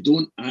you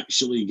don't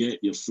actually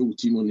get your full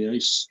team on the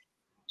ice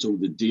till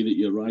the day that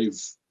you arrive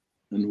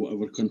in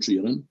whatever country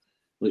you're in.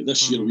 Like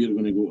this year, we're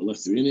going to go to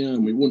Lithuania,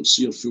 and we won't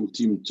see our full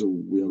team until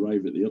we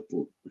arrive at the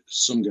airport,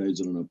 because some guys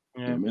are in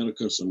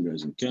America, some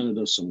guys in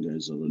Canada, some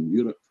guys are in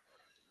Europe.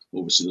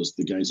 Obviously, there's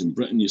the guys in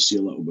Britain you see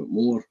a little bit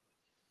more. I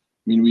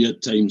mean, we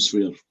had times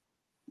where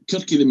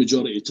Kirky, the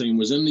majority of the time,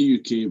 was in the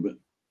UK, but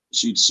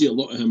so you'd see a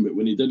lot of him. But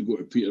when he did go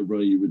to Peterborough,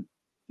 you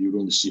would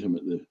only see him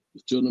at the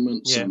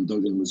tournament. Yeah. Sam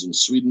Duggan was in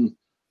Sweden,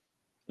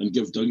 and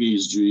give Dougie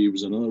his due, he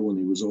was another one.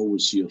 He was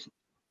always here,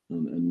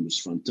 and was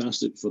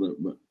fantastic for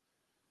it. But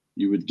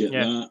you would get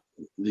that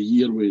the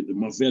year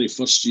my very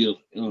first year,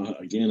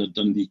 again a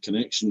Dundee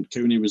connection.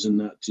 Cowney was in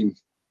that team.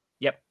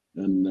 Yep.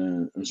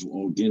 And as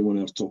well, again, one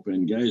of our top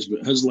end guys.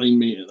 But his line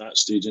mate at that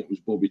stage, I think, was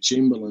Bobby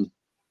Chamberlain.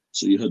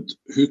 So you had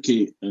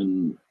Hookie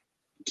and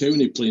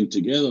Cowney playing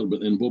together, but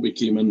then Bobby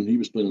came in. He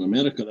was playing in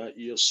America that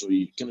year, so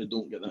you kind of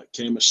don't get that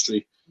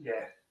chemistry.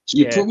 Yeah. So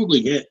you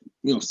probably get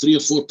 3 or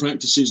 4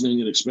 practices, and then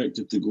you're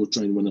expected to go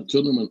try and win a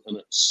tournament, and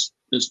it's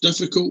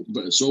difficult,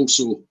 but it's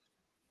also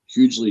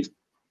hugely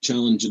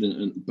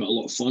challenging but a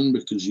lot of fun,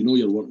 because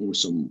you're working with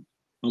some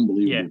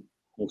unbelievable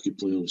hockey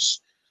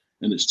players,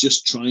 and it's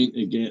just trying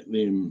to get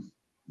them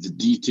the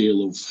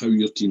detail of how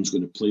your team's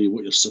going to play,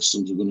 what your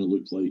systems are going to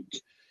look like,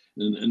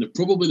 and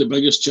probably the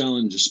biggest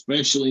challenge,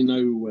 especially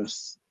now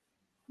with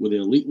the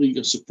Elite League,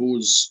 I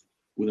suppose,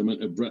 with the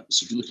amount of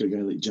Brits. If you look at a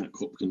guy like Jack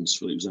Hopkins,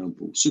 for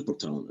example, super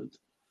talented,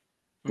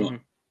 but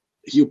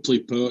he'll play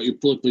power. He'll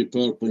probably play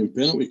power play and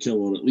penalty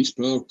kill, or at least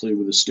power play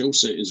with the skill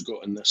set he's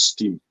got in this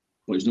team.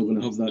 But he's not going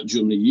to have that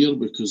during the year,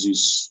 because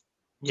he's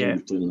going to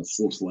be playing in a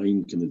fourth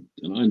line.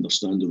 And I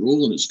understand the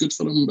role, and it's good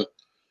for him. But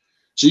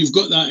so you've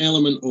got that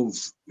element of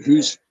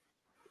who's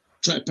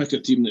trying to pick a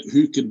team that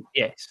who can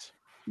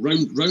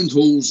round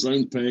holes,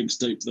 round pegs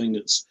type thing.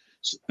 It's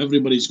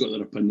everybody's got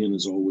their opinion,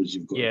 as always.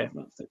 You've got to have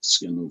that thick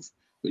skin of.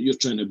 But you're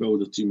trying to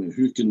build a team of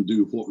who can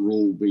do what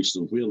role based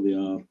on where they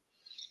are.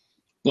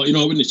 But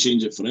I wouldn't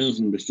change it for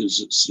anything,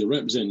 because you're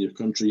representing your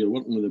country. You're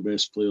working with the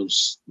best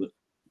players that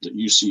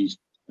you see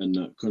in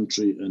that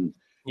country, and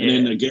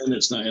then again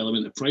it's that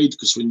element of pride,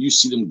 because when you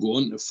see them go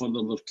on to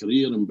further their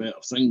career and better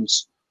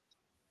things,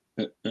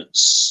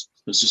 it's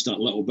just that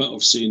little bit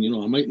of saying,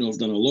 I might not have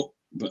done a lot,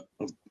 but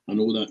I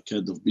know that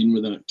kid, I've been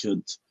with that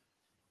kid,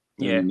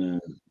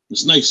 and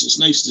it's nice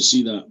to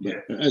see that.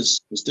 But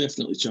it's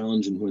definitely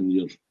challenging when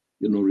you're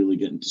not really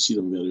getting to see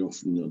them very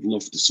often. I'd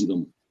love to see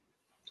them.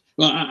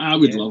 Well, I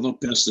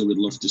personally would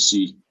love to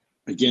see.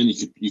 Again,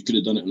 you could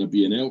have done it in a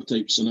BNL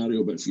type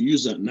scenario, but if you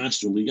use that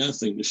National League, I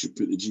think they should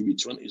put the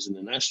GB20s in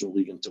the National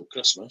League until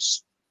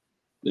Christmas.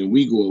 Then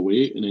we go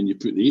away, and then you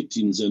put the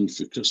 18s in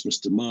for Christmas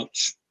to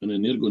March, and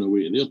then they're going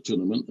away to their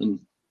tournament, and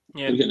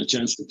they're getting a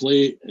chance to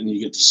play, and you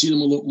get to see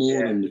them a lot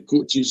more, and the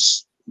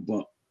coaches.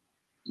 But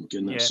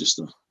again, that's just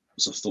a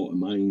thought of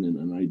mine and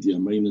an idea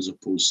of mine, as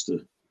opposed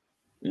to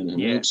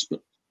anything else.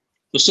 But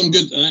there's some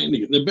good.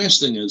 The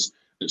best thing is,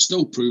 it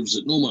still proves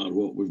that no matter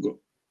what, we've got,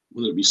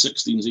 whether it be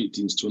 16s,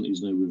 18s,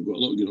 20s now, we've got a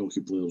lot of good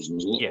hockey players, and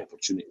there's a lot of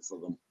opportunity for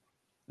them.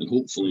 And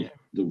hopefully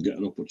they'll get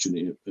an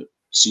opportunity at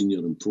senior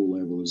and pro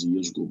level as the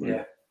years go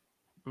by.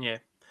 Yeah.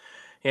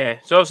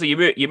 So obviously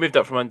you moved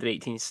up from under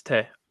 18s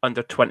to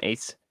under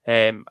 20s.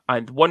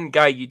 And one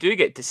guy you do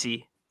get to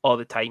see all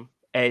the time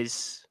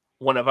is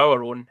one of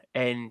our own,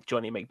 and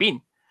Johnny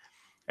McBean.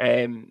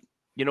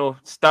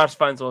 Stars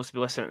fans will also be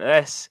listening to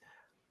this,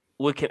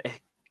 looking to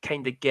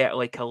kind of get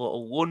like a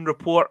little loan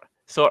report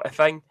sort of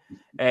thing.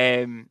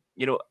 How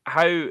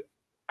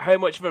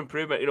much of an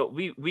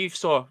improvement? We've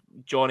saw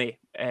Johnny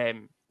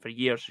for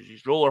years.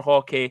 He's roller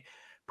hockey,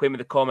 playing with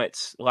the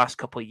Comets the last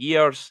couple of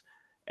years.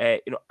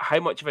 How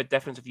much of a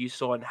difference have you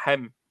saw in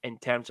him in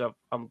terms of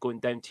going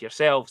down to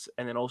yourselves,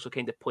 and then also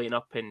kind of playing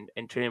up and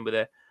training with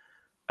the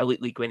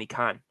Elite League when he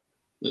can?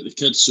 Like, the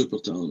kid's super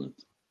talented,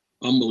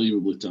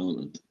 unbelievably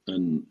talented,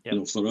 and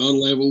for our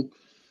level,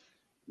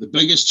 the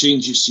biggest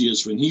change you see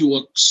is when he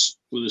works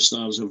with the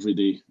Stars every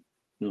day.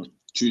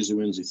 Tuesday,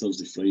 Wednesday,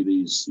 Thursday,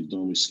 Fridays, he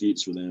normally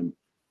skates with them,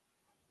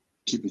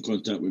 keep in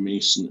contact with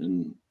Mason,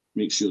 and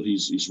make sure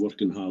he's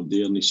working hard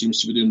there. And he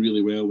seems to be doing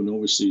really well. And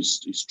obviously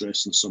he's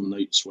dressing some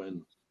nights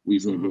when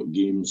we've not got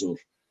games, or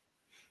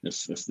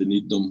if they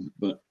need them.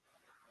 But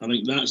I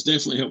think that's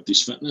definitely helped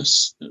his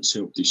fitness. It's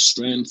helped his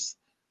strength.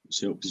 It's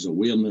helped his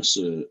awareness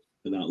at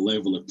that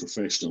level of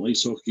professional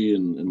ice hockey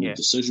and the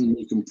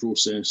decision-making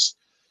process.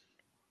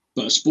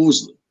 But I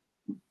suppose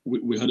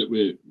we had it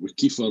with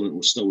Kiefer, and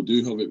we still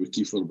do have it with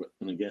Kiefer.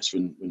 And I guess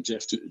when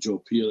Jeff took the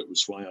job here, it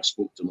was why I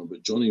spoke to him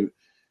about Johnny.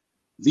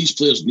 These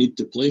players need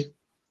to play.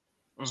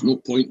 There's no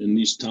point in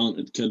these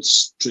talented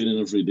kids training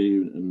every day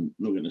and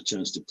not getting a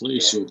chance to play.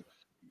 So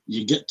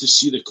you get to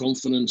see the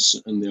confidence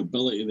and the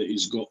ability that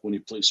he's got when he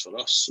plays for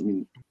us. I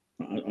mean,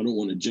 I don't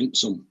want to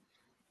jinx him,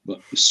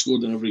 but he's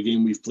scored in every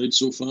game we've played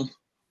so far.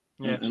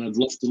 Yeah. And I'd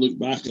love to look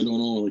back. I don't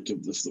know, like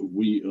if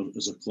we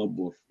as a club,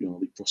 or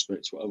League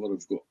Prospects, whatever,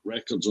 have got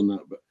records on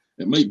that, but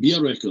it might be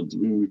a record. I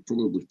mean, we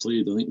probably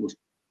played, I think we're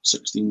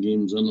 16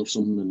 games in or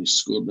something, and he's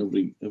scored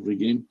every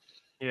game.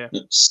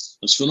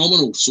 It's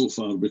phenomenal so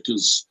far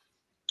because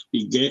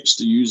he gets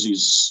to use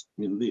his.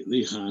 I mean,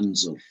 they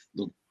hands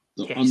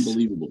they're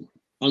unbelievable.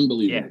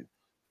 Yeah.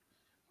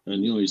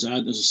 And he's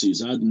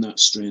adding that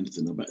strength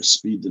and a bit of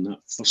speed in that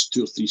first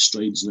 2 or 3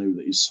 strides now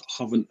that he's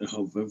having to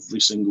have every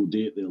single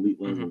day at the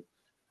elite level.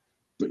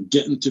 But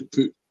getting to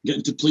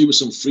play with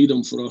some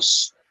freedom for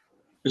us,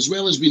 as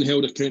well as being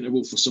held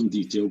accountable for some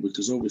detail,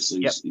 because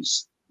obviously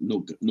he's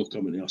no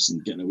coming to us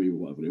and getting away with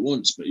whatever he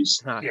wants, but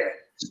he's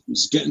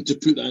getting to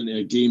put that into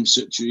a game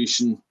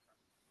situation.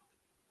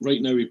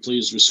 Right now he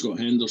plays with Scott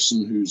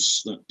Henderson,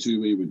 who's that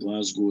two-way with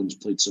Glasgow and has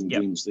played some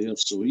games there.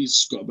 So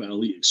he's got a bit of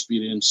elite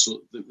experience.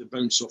 So they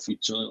bounce off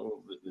each other,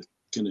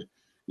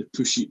 they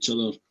push each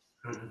other.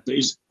 But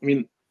he's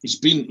been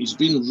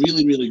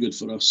really, really good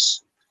for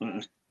us.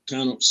 I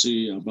cannot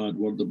say a bad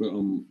word about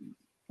him.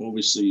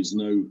 Obviously, he's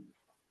now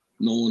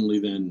not only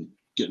then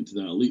getting to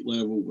that elite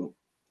level, but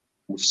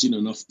we've seen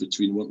enough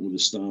between working with the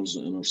Stars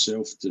and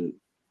ourselves to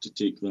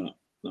take that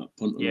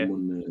punt on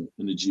him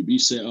in the GB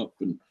setup.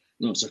 And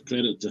it's a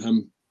credit to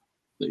him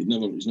that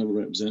he's never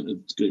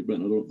represented Great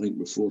Britain, I don't think,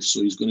 before.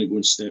 So he's going to go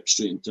and step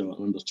straight into an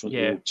under-20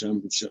 World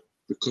Championship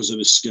because of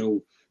the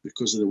skill,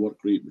 because of the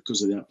work rate,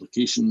 because of the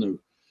application now.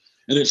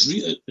 And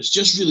it's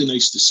just really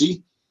nice to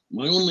see.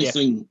 My only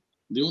thing,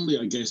 the only,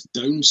 I guess,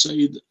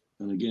 downside,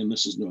 and again,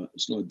 it's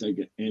not a dig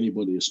at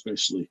anybody,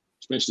 especially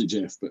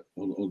Jeff, but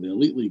or the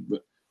Elite League,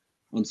 but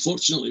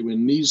unfortunately,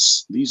 when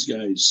these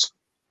guys,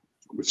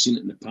 we've seen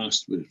it in the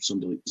past with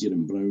somebody like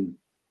Kieran Brown,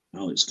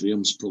 Alex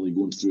Graham's probably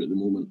going through it at the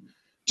moment.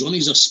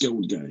 Johnny's a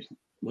skilled guy.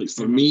 Like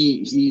for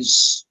me,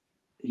 he's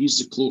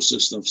the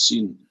closest I've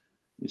seen.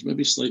 He's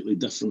maybe slightly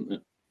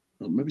different,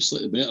 or maybe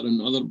slightly better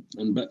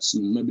in bits,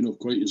 and maybe not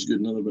quite as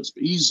good in other bits.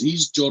 But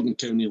he's Jordan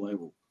County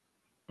level.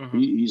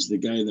 He's the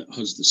guy that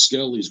has the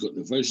skill. He's got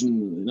the vision,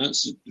 and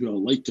that's who I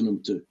liken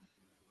him to.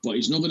 But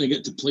he's not going to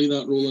get to play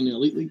that role in the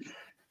Elite League.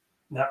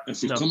 No,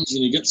 if he comes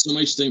and he gets some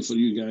ice time for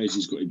you guys,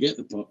 he's got to get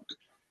the puck.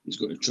 He's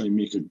got to try and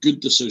make a good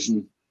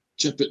decision,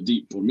 chip it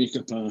deep, or make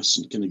a pass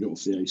and kind of get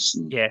off the ice.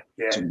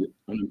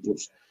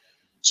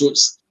 So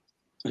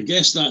I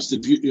guess that's the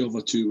beauty of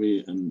a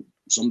two-way, and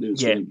somebody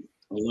that's going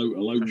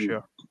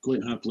to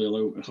quite happily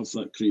allow to have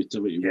that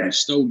creativity. But he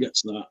still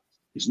gets that.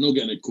 He's not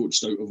getting it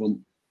coached out of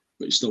him,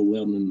 but he's still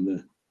learning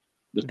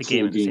the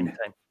game.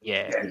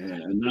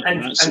 And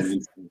that's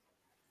the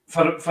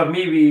for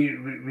me,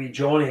 with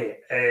Johnny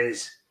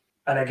is,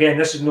 and again,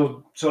 this is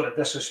no sort of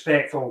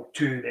disrespectful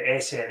to the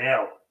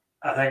SNL.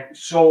 I think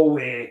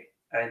Solway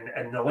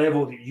and the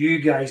level that you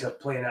guys are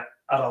playing at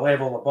are a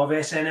level above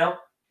SNL.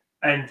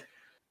 And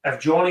if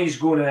Johnny's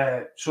going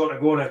to sort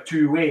of go on a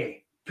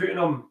two-way, putting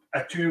him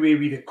a two-way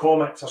with the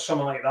Comets or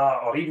something like that,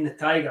 or even the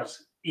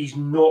Tigers, he's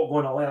not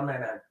going to learn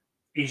anything.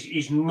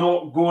 He's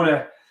not going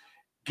to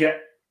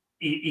get,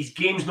 his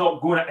game's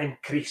not going to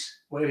increase.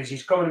 Whereas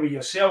he's coming with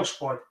yourself,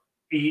 Spud,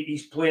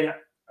 he's playing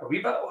at a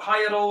wee bit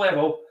higher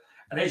level.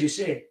 And as you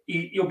say,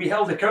 he'll be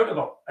held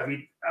accountable.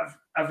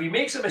 If he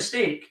makes a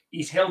mistake,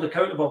 he's held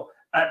accountable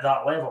at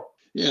that level.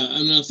 Yeah,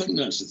 and I think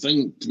that's the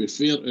thing, to be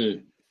fair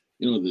to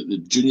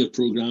the junior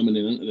programming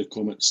and into the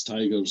Comets,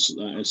 Tigers,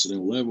 that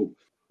SNL level,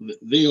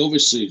 they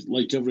obviously,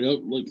 like every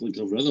other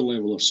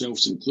level,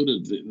 ourselves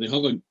included, they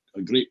have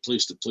a great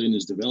place to play in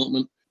his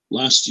development.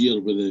 Last year,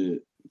 with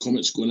the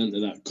Comets going into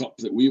that cup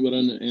that we were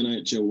in at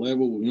NHL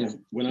level,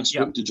 when I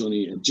spoke to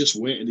Johnny, it just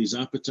whetted his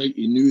appetite.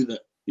 He knew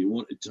that he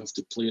wanted to have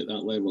to play at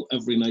that level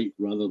every night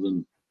rather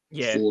than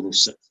 4 or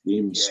 6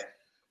 games.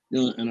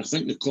 And I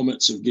think the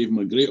Comets have given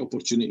him a great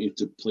opportunity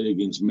to play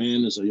against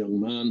men as a young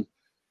man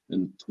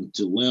and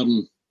to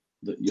learn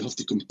that you have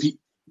to compete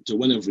to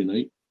win every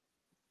night.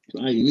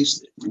 I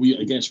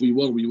guess we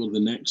were the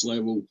next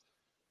level.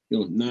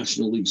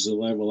 National League's the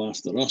level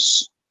after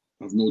us.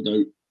 I've no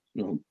doubt.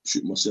 I'm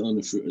shooting myself in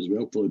the foot as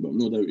well, probably, but I've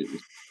no doubt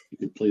he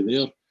could play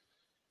there.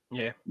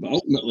 Yeah. But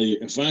ultimately,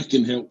 if I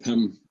can help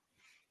him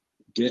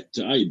get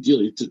to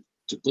ideally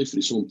to play for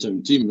his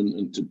hometown team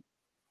and to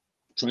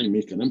try and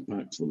make an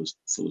impact for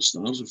the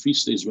Stars, if he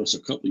stays with us a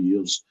couple of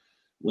years,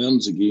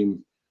 learns the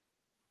game,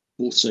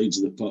 both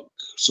sides of the puck,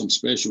 some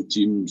special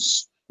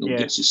teams,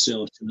 gets his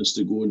selections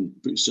to go and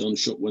put himself in the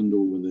shop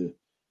window with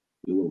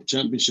the World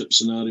Championship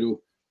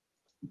scenario.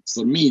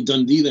 For me,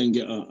 Dundee then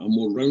get a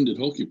more rounded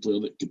hockey player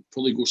that could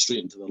probably go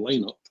straight into the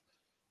lineup,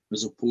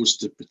 as opposed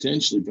to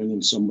potentially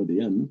bringing somebody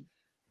in,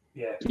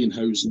 paying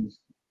housing,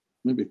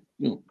 maybe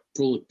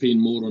probably paying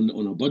more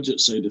on a budget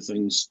side of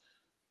things.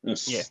 We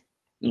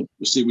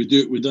say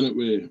we've done it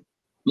with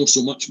not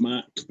so much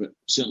Mac, but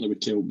certainly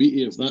with Kel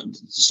Beattie. If that,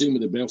 the same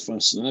with the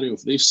Belfast scenario,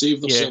 if they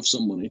save themselves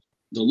some money,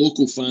 the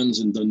local fans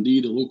in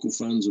Dundee, the local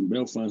fans in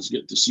Belfast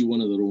get to see one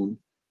of their own.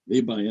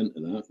 They buy into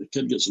that. The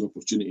kid gets an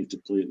opportunity to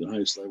play at the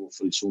highest level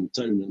for his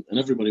hometown, and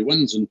everybody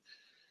wins. And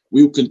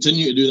we'll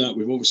continue to do that.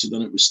 We've obviously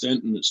done it with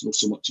Stenton. It's not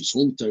so much his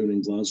hometown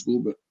in Glasgow,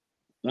 but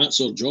that's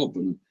our job.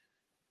 And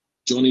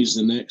Johnny's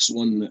the next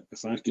one that,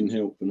 if I can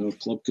help and our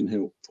club can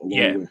help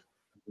along with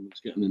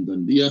getting in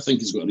Dundee, I think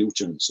he's got a real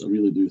chance. I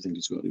really do think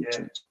he's got a real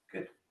chance.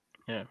 Good.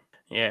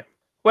 Yeah.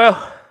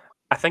 Well,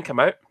 I think I'm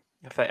out.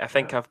 I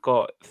think I've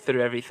got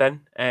through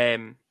everything.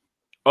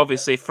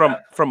 Obviously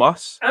from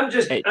us. I'm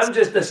just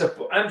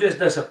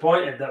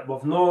disappointed that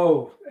we've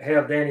no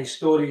heard any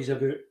stories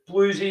about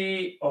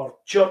Bluesy or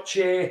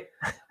Churchy,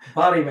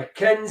 Barry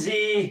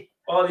McKenzie,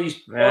 all these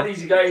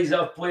guys that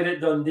have played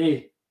at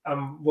Dundee.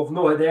 We've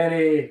not had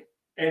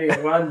any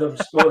random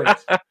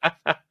stories.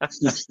 I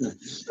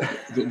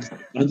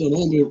don't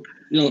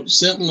know.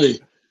 Certainly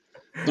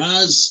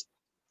Barry's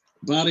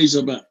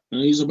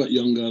he's a bit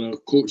younger. I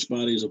coach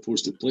Barry as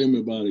opposed to playing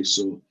with Barry,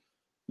 so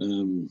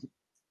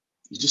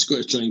you just got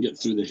to try and get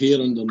through the hair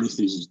underneath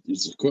his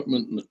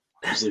equipment, and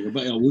it's like a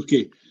bit of a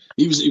Wookiee.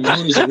 He was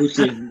known as a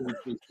Wookiee,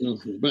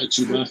 a bit of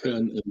Chewbacca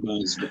and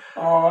Baz.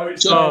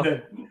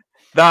 Outstanding.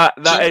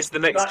 That is the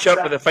next chirp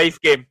of the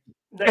Fife game.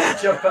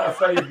 Next chirp at a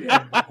Fife game.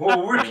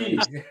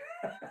 Wookiee.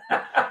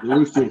 The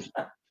Wookiee.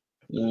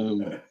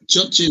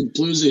 Churchy and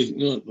Bluesy,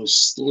 there's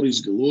stories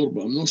galore,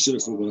 but I'm not sure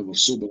if we were ever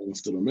sober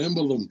enough to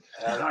remember them.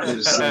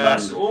 That's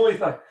the only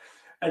thing.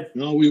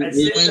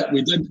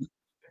 We did.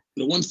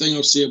 The one thing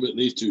I'll say about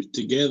they two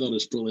together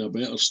is probably a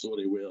better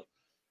story, where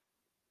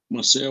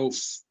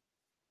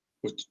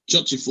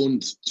Churchy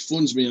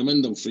phones me, I'm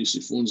in Dumfries,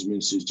 he phones me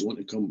and says, do you want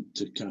to come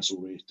to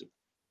Castlereagh, to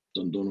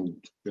Dundonald,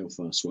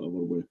 Belfast,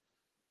 whatever,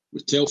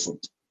 with Telford?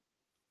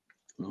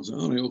 And I was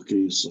like, all right,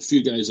 okay, so a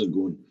few guys are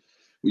going.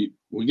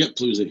 We get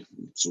Bluesy,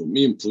 so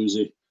me and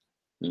Bluesy,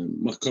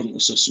 my current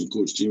assistant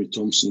coach, Jamie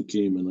Thompson,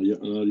 came, and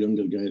another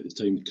younger guy at the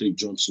time, Craig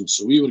Johnson,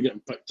 so we were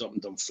getting picked up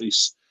in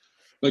Dumfries.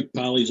 Big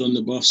Pally's on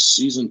the bus.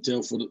 He's in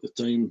Telford at the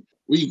time.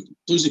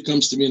 Bluesy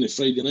comes to me on a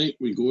Friday night.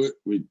 We go out.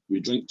 We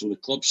drink till the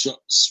club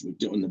shuts. We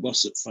get on the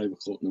bus at 5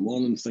 o'clock in the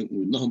morning, thinking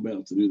we'd nothing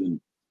better to do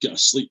than get a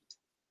sleep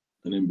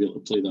and then be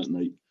able to play that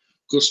night.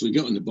 Of course, we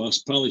get on the bus.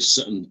 Pally's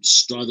sitting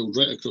straddled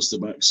right across the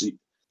back seat.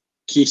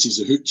 Cases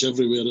of hooch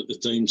everywhere at the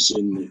time,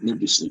 saying that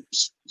nobody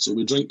sleeps. So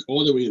we drink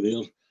all the way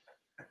there.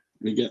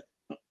 We get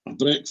a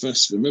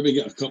breakfast. We maybe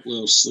get a couple of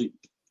hours sleep.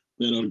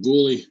 Then our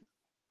goalie,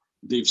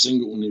 Dave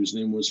Singleton, his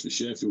name was, for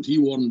Sheffield, he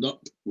warmed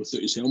up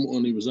without his helmet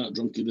on. He was that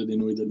drunk he didn't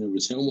know he didn't have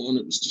his helmet on.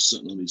 It was just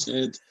sitting on his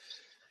head.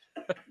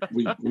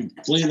 We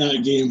play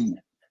that game,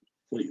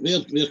 like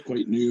they're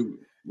quite new.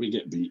 We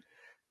get beat,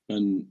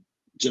 and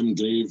Jim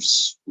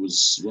Graves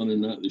was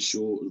running the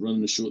show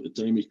at the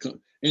time. He cut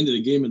end of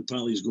the game, and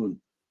Pally's going,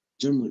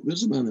 Jim, like,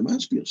 where's the man of the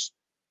match beers?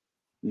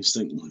 And he's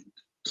thinking, like,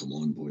 come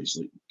on, boys,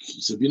 like,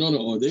 he said, been on it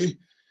all day.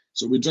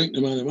 So we drink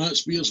the man of the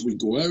match beers. We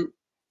go out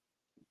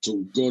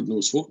till God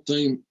knows what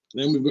time.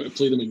 Then we've got to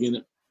play them again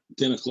at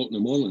 10 o'clock in the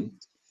morning.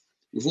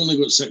 We've only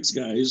got 6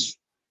 guys.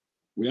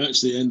 We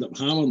actually end up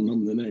hammering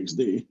them the next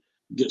day,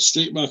 get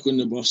straight back on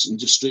the bus and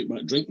just straight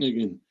back drinking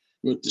again.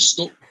 We had to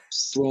stop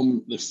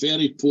from the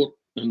ferry port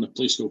in a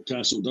place called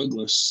Castle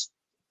Douglas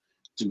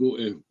to go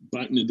to,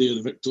 back in the day of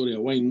the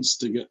Victoria Wines,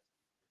 to get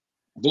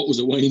bottles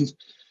of wine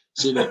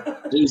so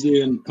that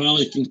Tuesday and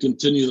Pally can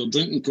continue their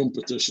drinking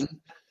competition.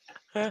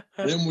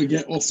 Then we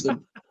get off the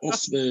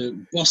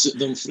bus at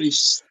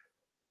Dumfries,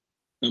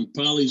 and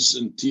Pally's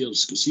in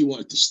tears because he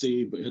wanted to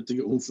stay, but he had to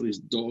get home for his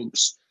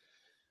dogs.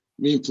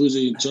 Me and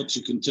Bluesy and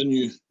Churchy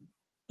continue,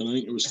 and I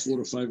think it was 4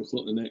 or 5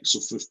 o'clock the next.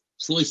 So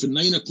from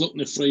 9 o'clock on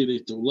the Friday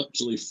till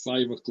literally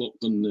 5 o'clock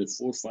on the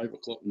 4 or 5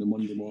 o'clock in the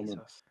Monday morning.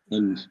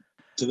 And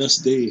to this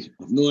day,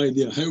 I've no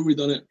idea how we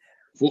done it,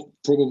 what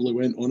probably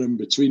went on in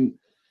between.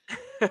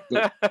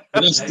 But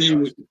to this day,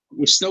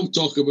 we still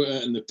talk about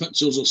it, and the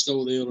pictures are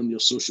still there on your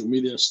social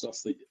media stuff.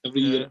 Like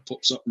every year it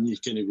pops up, and you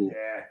kind of go,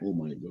 "Oh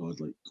my God!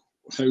 Like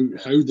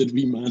how did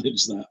we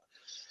manage that?"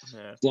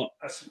 Yeah. But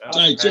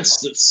it's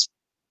just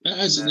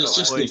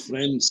the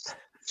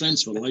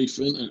friends for life,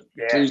 isn't it?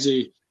 Yeah.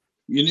 Bluesy,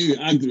 you knew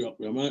I grew up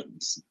with him.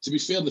 To be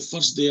fair, the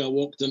first day I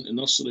walked into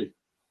nursery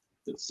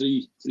at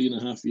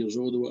 3.5 years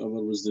old or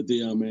whatever was the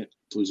day I met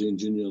Bluesy and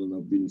Junior, and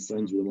I've been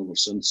friends with him ever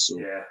since. So.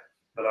 Yeah.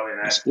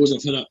 I suppose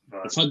I've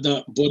had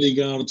that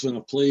bodyguard when I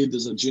played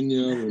as a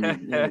junior,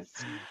 and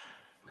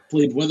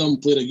played with him,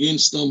 played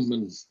against him,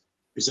 and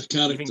he's a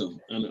character.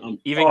 I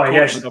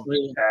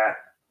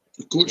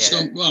coached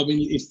him. Well, I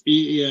mean,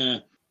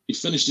 he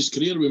finished his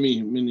career with me.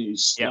 I mean,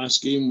 his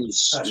last game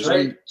was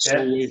in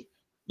Solway,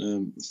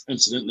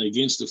 incidentally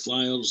against the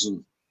Flyers,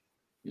 and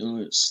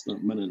it's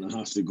that minute and a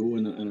half to go,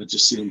 and I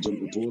just seen him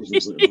jump the boards. I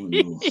was like,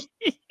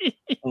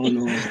 oh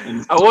no!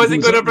 And I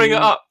wasn't going to bring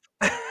it up.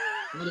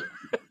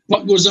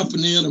 Puck goes up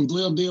in the air, and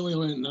Blair Daly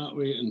went that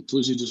way, and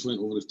Bluesy just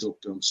went over the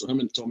top to him. So him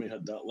and Tommy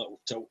had that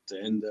little tilt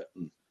to end it.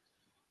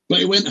 But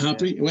he went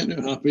happy. Yeah. He went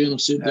out happy, and I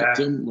said that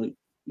to him, like,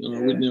 I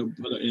wouldn't have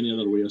put it any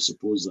other way. I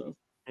suppose that.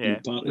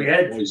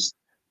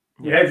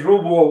 We had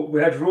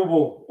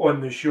Robo on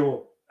the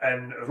show,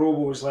 and Robo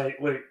was like,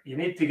 "Look, you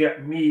need to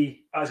get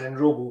me, as in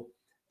Robo,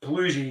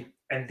 Bluesy,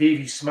 and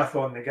Davy Smith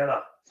on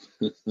together."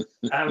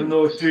 I'm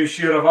not too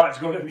sure if that's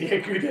going to be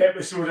a good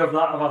episode if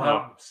that ever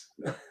happens.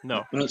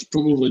 No, that's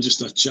probably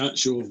just a chat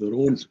show of their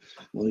own.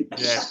 Like,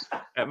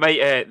 it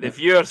might. The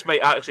viewers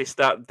might actually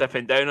start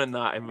dipping down on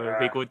that, and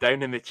we go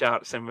down in the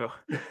charts, and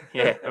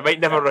it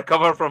might never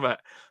recover from it.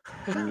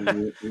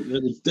 It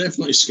would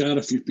definitely scare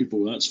a few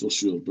people, that's for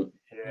sure. But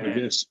I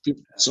guess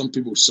some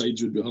people's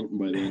sides would be hurting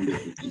by the end of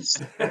it, because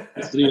the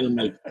three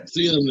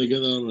of them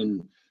together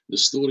and the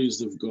stories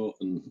they've got,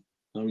 and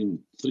I mean,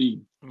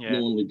 three not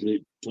only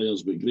great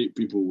players but great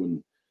people,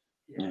 and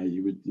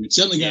you would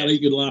certainly get a right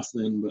good laugh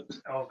then. But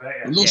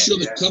I'm not sure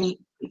the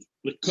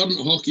current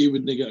hockey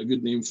wouldn't get a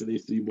good name for the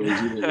three boys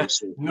either.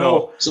 So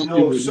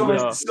someone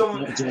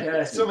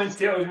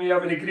tells me I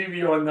would agree with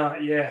you on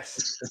that.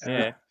 Yes.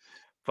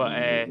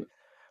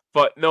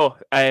 But no,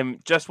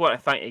 just want to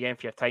thank you again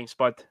for your time,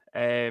 Spud.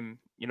 We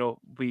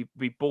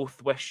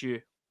both wish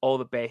you all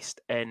the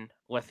best in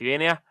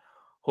Lithuania.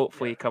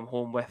 Hopefully you come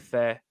home with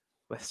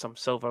some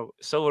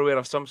silverware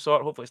of some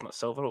sort. Hopefully it's not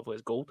silver, hopefully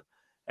it's gold.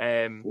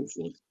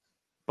 Hopefully.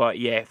 But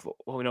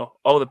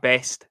all the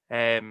best.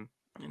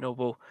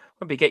 We'll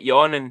maybe get you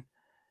on, and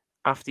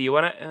after you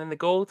win it and the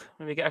gold,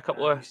 maybe get a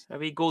couple of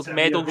gold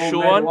medal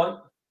show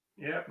on.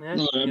 Yeah.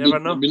 No,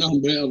 it'd be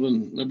nothing better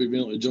than maybe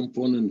being able to jump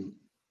on, and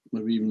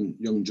maybe even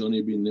young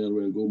Johnny being there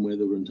with a gold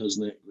medal around his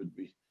neck would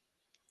be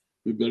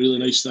a really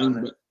nice thing.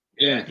 But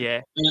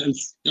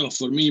and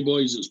for me,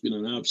 boys, it's been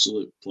an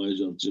absolute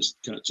pleasure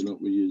just catching up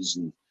with you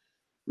and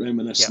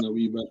reminiscing a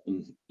wee bit.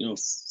 And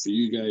for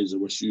you guys, I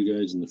wish you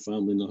guys and the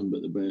family nothing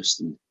but the best,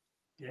 and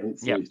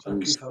hopefully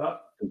things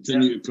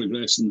continue to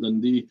progress in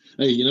Dundee.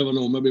 Hey, you never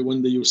know, maybe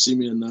one day you'll see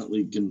me in that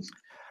league. And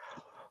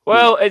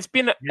well, it's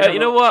been you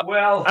know what?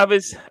 Well, I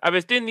was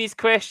doing these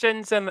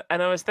questions and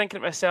I was thinking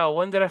to myself, I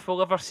wonder if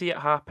we'll ever see it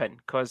happen,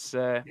 because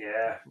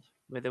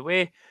with the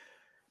way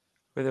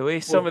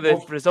some of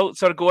the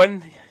results are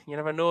going, you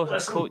never know.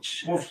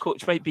 Coach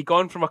might be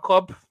gone from a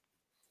club.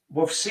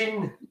 We've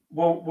seen a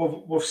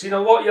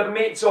lot of your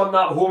mates on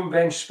that home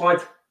bench,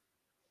 Spud.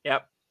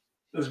 Yep.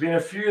 There's been a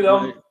few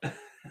of them.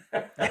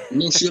 I'm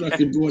not sure I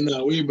could go on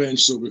that away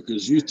bench, though,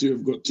 because you two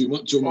have got too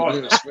much on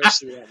me,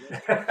 especially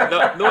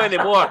no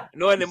anymore.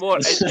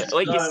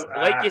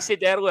 Like you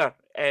said earlier,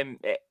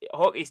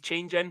 hockey's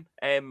changing.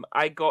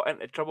 I got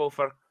into trouble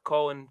for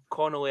calling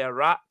Connolly a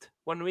rat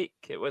one week.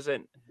 It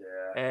wasn't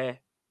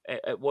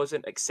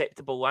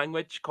acceptable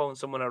language, calling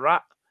someone a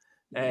rat.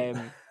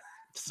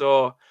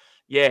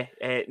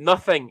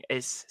 Nothing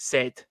is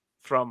said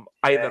from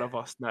either of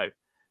us now.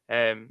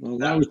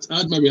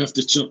 I'd maybe have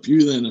to chirp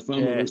you then if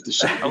I'm supposed to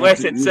shut.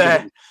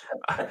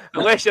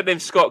 Unless your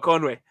name's Scott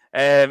Conway.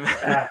 But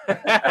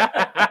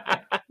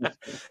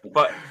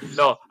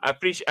no, I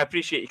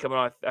appreciate you coming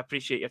on. I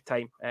appreciate your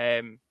time.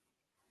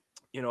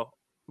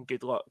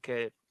 Good luck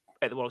at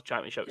the World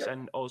Championships,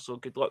 and also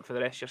good luck for the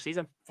rest of your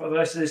season. For the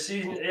rest of the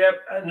season,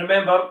 and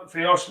remember, for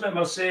your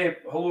members, say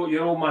hello to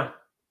your old man.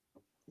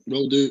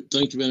 Will do.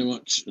 Thank you very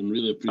much, and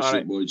really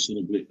appreciate it, boys. Had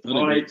a great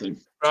time.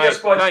 Right. Cheers,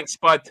 Spud. Thanks,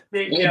 Spud.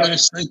 All the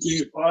best. Thank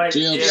you. All right.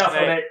 Cheers.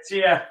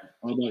 See ya.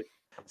 Bye-bye.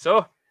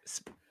 So,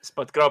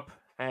 Spud Grubb.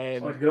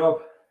 Spud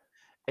Grubb.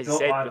 As you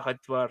said, we had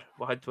our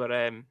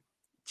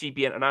GB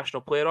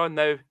international player on,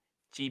 now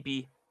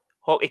GB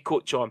hockey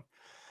coach on.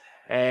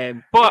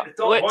 But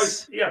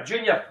let's...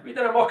 Junior. We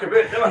didn't muck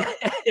about, did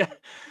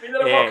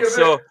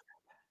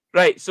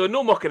we? So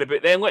no mucking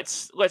about then.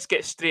 Let's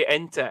get straight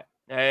into it.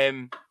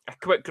 A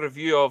quick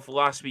review of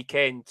last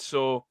weekend.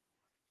 So,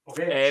 how's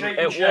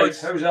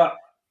that?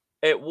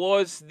 It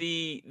was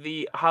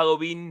the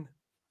Halloween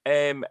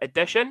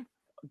edition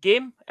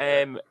game.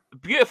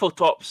 Beautiful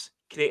tops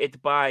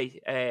created by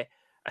a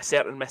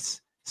certain Miss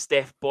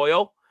Steph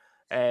Boyle.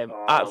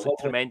 Absolutely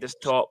tremendous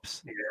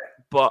tops. Yeah.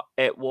 But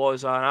it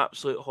was an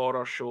absolute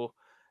horror show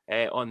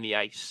on the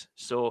ice.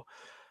 So,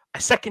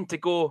 a second to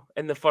go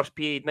in the first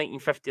period,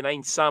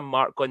 1959, Sam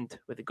Markland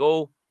with the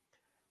goal.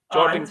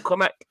 Jordan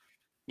Klimek.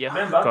 Yeah,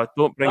 remember, God,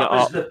 don't bring it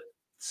up.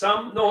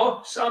 Sam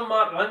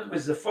Markland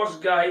was the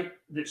first guy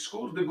that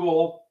scored the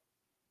goal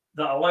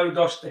that allowed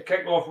us to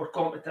kick off our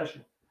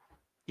competition.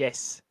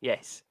 Yes.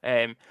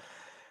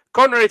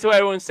 Contrary to what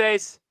everyone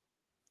says,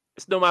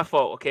 it's not my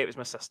fault. Okay, it was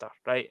my sister,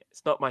 right?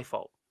 It's not my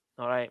fault.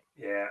 All right.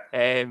 Yeah.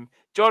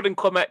 Jordan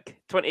Klimek,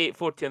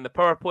 28-40 on the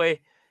power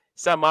play.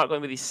 Sam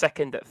Markland with his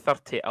second at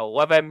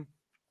 30-11.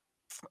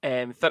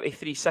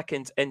 33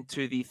 seconds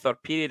into the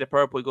third period, a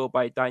power play goal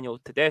by Daniel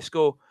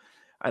Tedesco.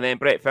 And then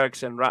Brett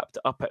Ferguson wrapped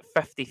it up at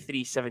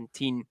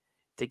 53-17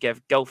 to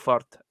give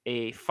Guildford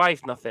a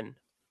 5-0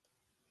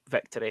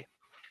 victory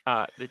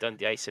at the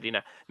Dundee Ice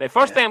Arena. Now,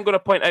 first thing I'm going to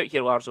point out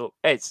here, Larzo,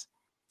 is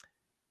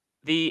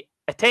the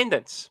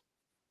attendance.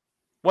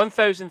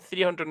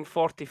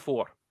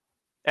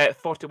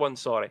 1,341,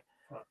 sorry.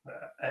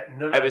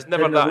 It was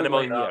never that in a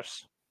million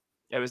years.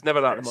 It was never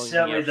that in a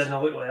million years. It certainly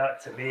didn't look like that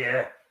to me,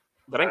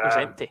 The rink was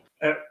empty.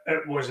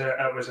 It was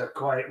a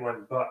quiet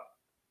one, but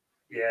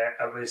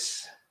it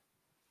was...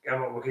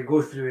 we could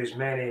go through as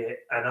many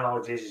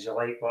analogies as you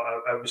like, but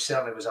it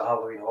certainly was a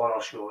Halloween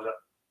horror show, was it?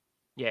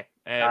 Yeah.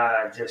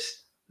 I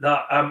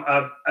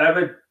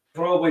would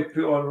probably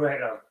put on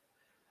record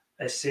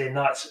as saying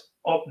that's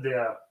up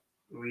there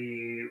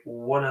with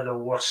one of the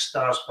worst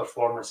Stars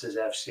performances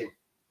I've seen.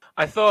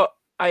 I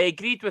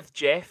agreed with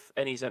Jeff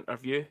in his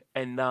interview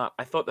in that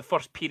I thought the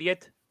first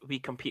period we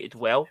competed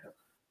well.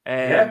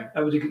 I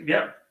would agree.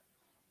 Yeah.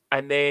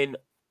 And then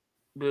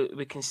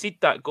we concede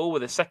that goal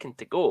with a second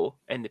to go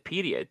in the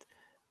period,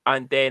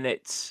 and then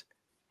it's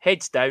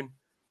heads down,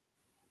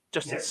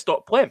 just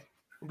stop playing.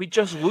 We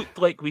just looked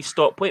like we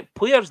stopped playing.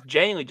 Players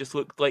genuinely just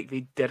looked like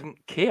they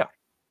didn't care.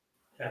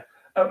 Yeah,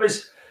 it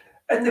was,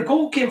 and the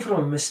goal came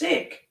from a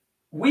mistake.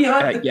 We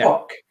had the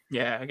puck.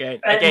 Yeah,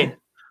 again.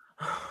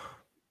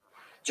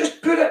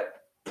 Just play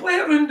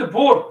it around the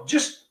board.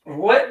 Just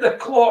let the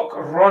clock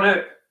run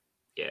out.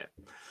 Yeah.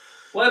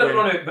 Let it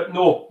run out, but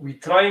no, we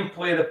try and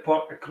play the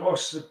puck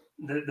across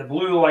the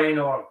blue line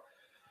or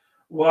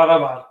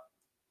whatever,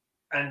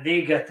 and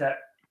they get it,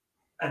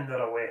 and they're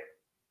away.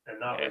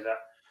 And that was it.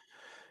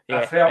 Yeah,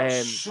 I felt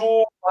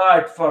so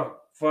bad for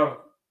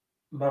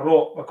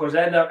Maroc, because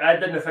I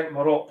didn't think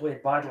Maroc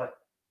played badly.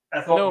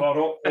 I thought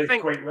Maroc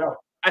played quite well.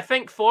 I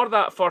think for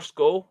that first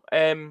goal,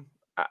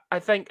 I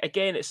think,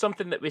 again, it's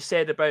something that we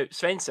said about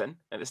Svensson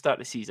at the start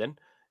of the season,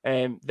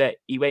 that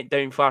he went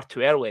down far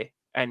too early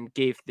and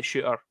gave the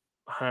shooter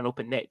an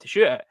open net to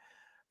shoot it.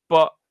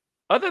 But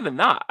other than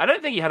that, I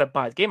don't think he had a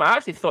bad game. I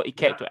actually thought he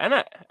kept it in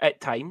it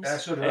at times.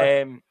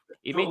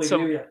 He made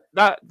some...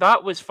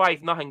 That was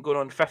 5-0 going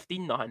on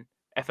 15-0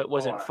 if it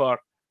wasn't for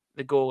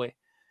the goalie.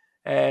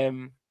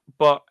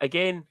 But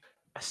again,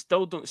 I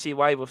still don't see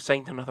why we've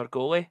signed another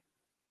goalie.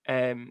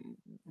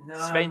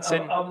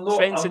 Svensson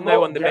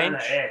now on the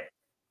bench.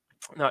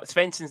 No,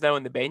 Svensson's now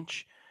on the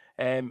bench.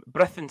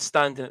 Brithen's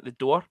standing at the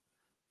door.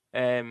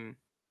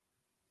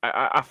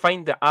 I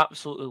find it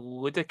absolutely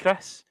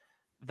ludicrous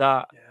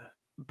that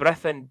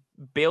Brithen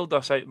bailed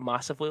us out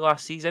massively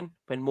last season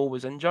when Mo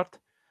was injured.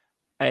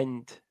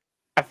 And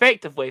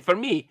effectively, for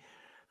me,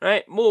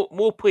 right,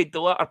 Mo played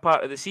the latter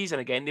part of the season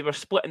again. They were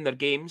splitting their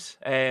games.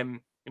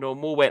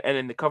 Mo went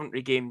in the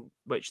Coventry game,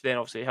 which then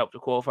obviously helped to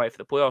qualify for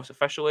the playoffs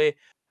officially.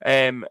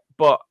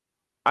 But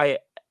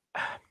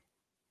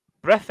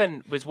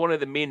Brithen was one of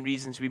the main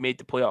reasons we made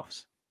the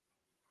playoffs.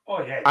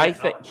 Oh yeah. I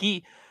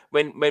think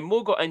when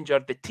Mo got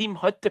injured, the team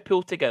had to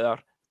pull together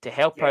to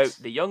help out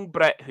the young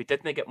Brit who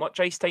didn't get much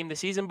ice time the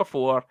season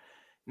before.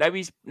 Now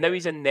he's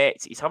in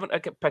nets. He's having to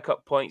pick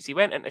up points. He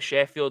went into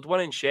Sheffield, won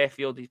in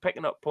Sheffield. He's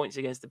picking up points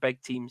against the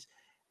big teams,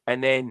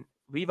 and then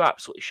we've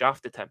absolutely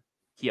shafted him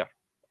here.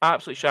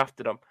 Absolutely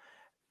shafted him.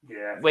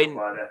 Yeah.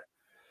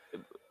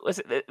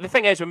 Listen, the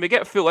thing is, when we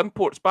get full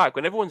imports back,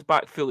 when everyone's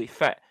back fully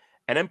fit,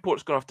 an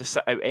import's going to have to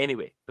sit out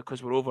anyway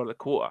because we're over the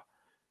quota.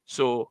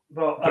 So,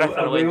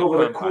 are we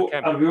over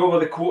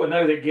the quota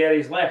now that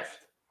Gary's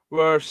left?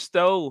 We're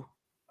still.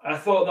 I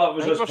thought that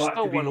was us back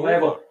to being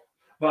level.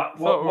 But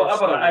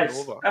whatever it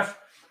is,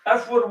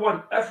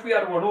 if we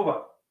are one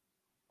over,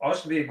 it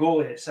has to be a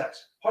goalie at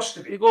 6. Has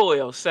to be. The goalie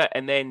will sit,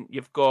 and then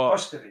you've got.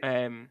 Has to be.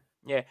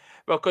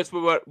 Well, because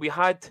we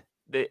had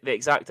the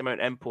exact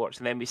amount of imports,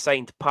 and then we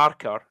signed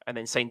Parker, and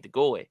then signed the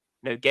goalie.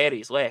 Now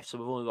Gary's left, so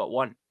we've only got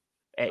one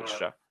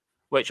extra,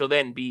 which will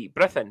then be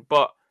Brithen.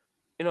 But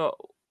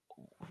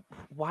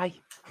why?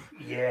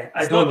 Yeah,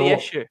 it's not the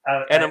issue,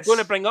 and I'm going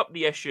to bring up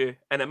the issue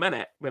in a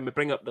minute when we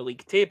bring up the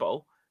league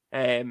table.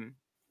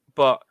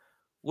 But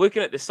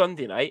looking at the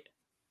Sunday night,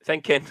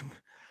 thinking,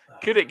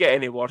 could it get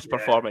any worse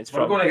performance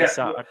from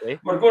Saturday?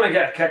 We're going to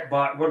get a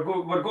kickback. We're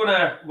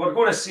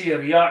going to see a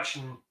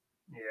reaction.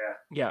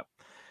 Yeah.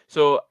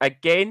 So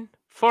again,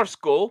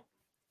 first goal,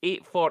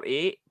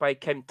 8:48 by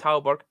Kim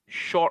Talberg,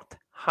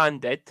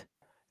 short-handed.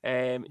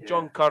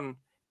 John Kern,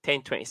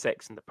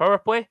 10:26 in the power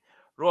play.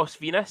 Ross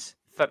Venus,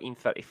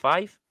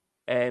 13:35.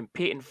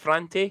 Peyton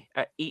Franti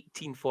at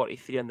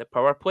 18:43 in the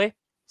power play.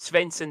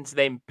 Svensson's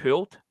then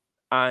pulled,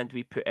 and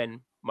we put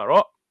in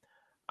Maroc.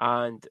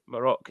 And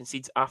Maroc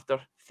concedes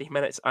after 3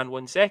 minutes and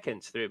 1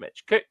 second through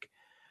Mitch Cook.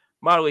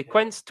 Marley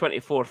Quince,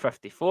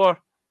 24:54.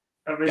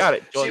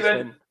 Garrett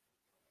Johnston.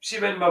 See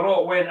when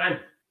Maroc went in,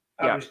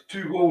 it was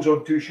 2 goals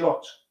on 2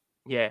 shots.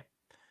 Yeah.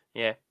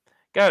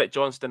 Garrett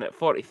Johnston at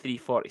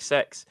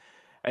 43:46.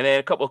 And then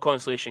a couple of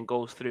consolation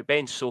goals through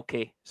Ben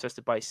Soke,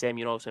 assisted by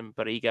Semyonovs and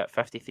Barriga at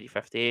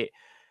 53:58.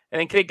 And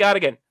then Craig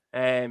Garrigan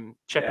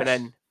chipping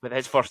in with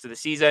his first of the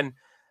season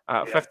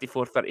at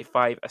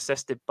 54:35,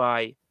 assisted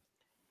by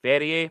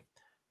Verrier.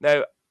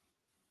 Now,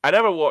 I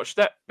never watched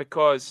it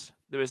because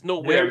there was no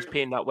way I was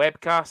paying that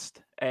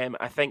webcast.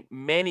 I think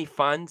many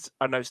fans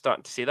are now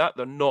starting to say that.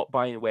 They're not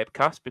buying the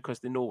webcast because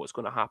they know what's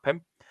going to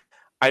happen.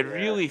 I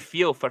really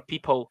feel for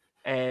people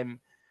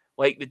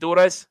like the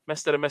Doras.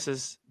 Mr. and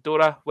Mrs.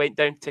 Dora went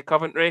down to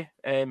Coventry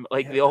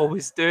they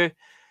always do.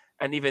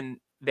 And even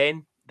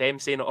then, them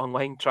saying it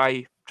online,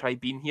 try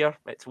being here.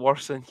 It's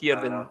worse in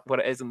here than what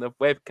it is in the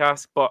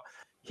webcast. But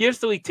here's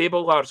the league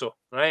table, Larzo,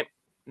 right?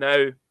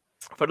 Now,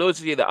 for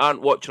those of you that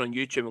aren't watching on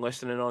YouTube and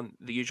listening on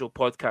the usual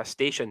podcast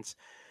stations,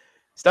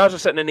 Stars are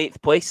sitting in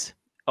 8th place.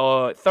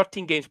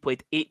 13 games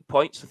played, 8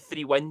 points,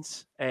 3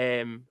 wins,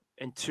 and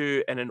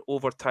 2 in an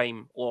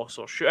overtime loss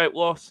or shootout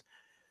loss.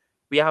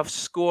 We have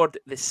scored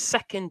the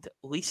second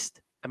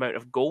least amount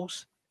of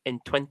goals in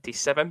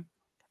 27,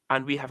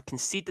 and we have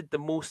conceded the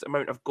most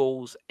amount of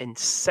goals in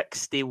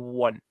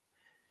 61.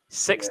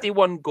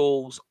 61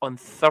 goals on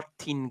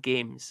 13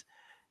 games.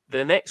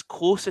 The next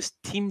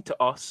closest team to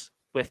us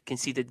with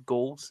conceded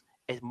goals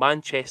is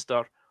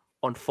Manchester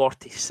on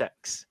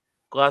 46.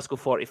 Glasgow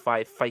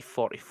 45, Fife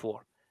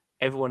 44.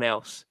 Everyone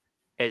else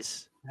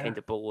is kind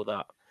of below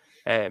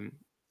that.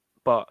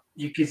 But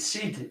you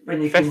concede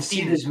when you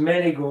concede as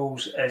many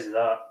goals as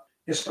that,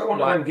 you're struggling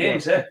to win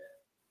games,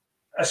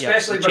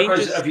 Especially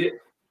because if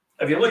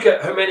you look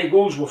at how many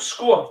goals we've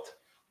scored,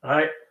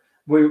 right?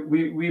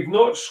 We've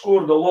not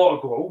scored a lot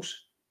of goals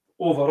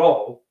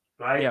overall,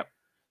 right? Yeah.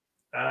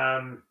 I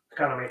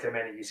can't remember how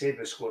many you said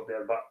we scored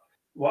there, but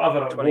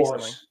whatever it was,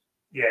 something.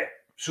 Yeah.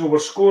 So we're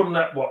scoring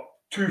at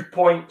 2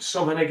 points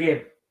something a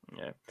game.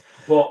 Yeah.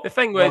 But the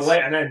thing we're was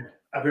letting in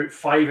about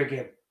 5 a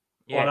game.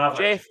 Yeah. On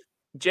average.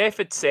 Jeff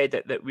had said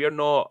that we're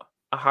not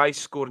a high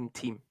scoring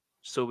team,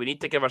 so we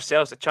need to give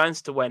ourselves a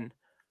chance to win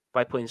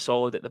by playing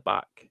solid at the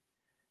back.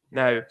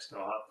 Now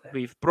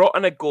we've brought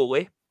in a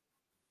goalie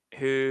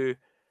who,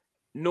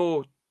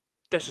 no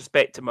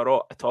disrespect to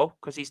Marot at all,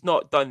 because he's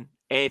not done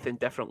anything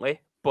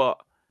differently, but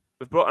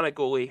we've brought in a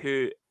goalie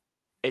who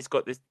has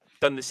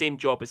done the same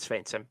job as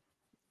Svensson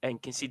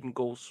and conceding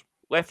goals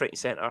left, right and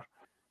centre.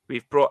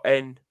 We've brought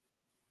in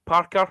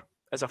Parker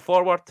as a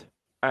forward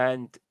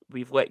and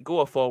we've let go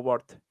of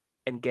forward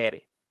in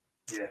Gary.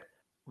 Yeah.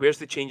 Where's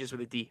the changes with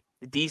the D?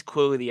 The D's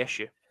clearly the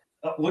issue.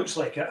 It looks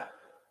like it.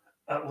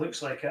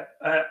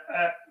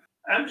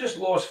 I'm just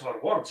lost for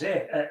words,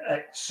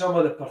 at some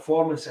of the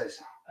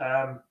performances.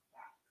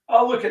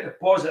 I'll look at the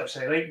positive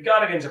side. Right?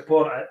 Garrigan's a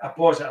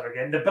positive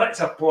again. The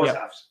Brits are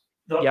positives.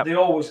 Yep. They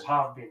always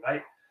have been,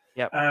 right?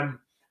 Yep.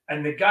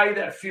 And the guy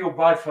that I feel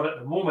bad for at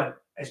the moment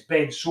is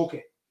Ben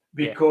Soki,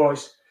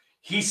 because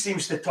he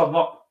seems to turn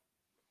up.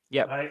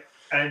 Yeah. Right.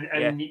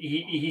 And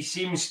he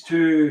seems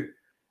to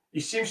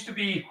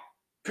be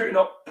putting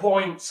up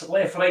points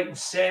left, right, and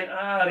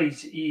centre.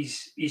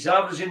 He's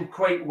averaging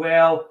quite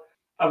well.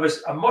 I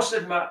must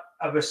admit,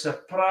 I was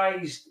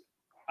surprised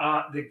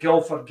at the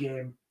Guildford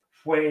game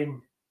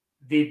when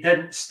they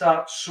didn't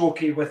start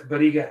Soki with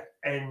Barriga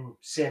in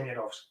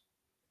Semyonov's.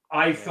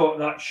 I thought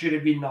that should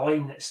have been the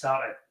line that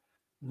started.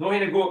 Not going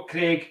to go at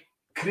Craig.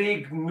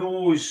 Craig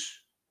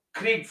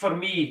for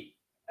me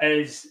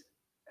is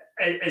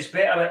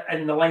better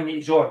in the line that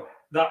he's on.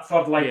 That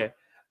third line. Yeah.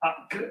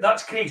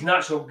 That's Craig's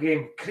natural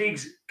game.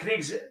 Craig's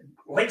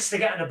likes to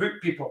get in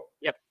about people.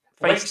 Yep.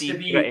 Likes to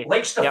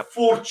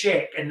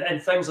forecheck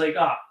and things like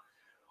that.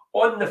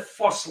 On the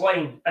first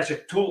line, it's a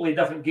totally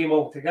different game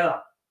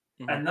altogether.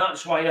 Mm-hmm. And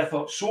that's why I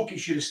thought Soki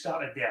should have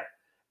started there.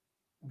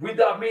 Would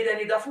that have made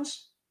any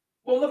difference?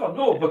 We'll never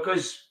know,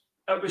 because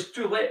it was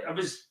too late. It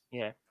was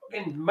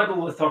in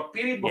middle of the third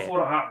period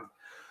before it happened.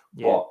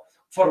 Yeah. But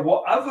for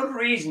whatever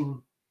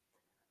reason,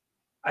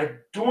 I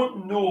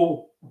don't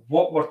know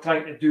what we're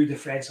trying to do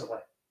defensively.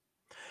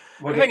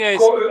 We get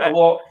caught out a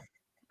lot.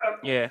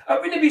 It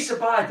wouldn't be so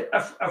bad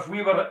if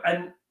we were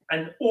an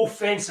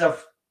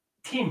offensive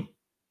team.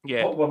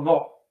 Yeah. But we're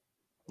not.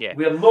 Yeah.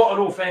 We're not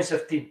an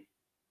offensive team.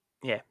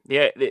 Yeah.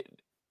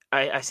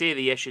 I say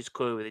the issue's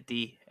clearly with the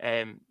D.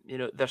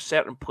 There's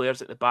certain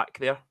players at the back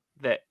there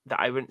that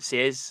I wouldn't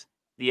say is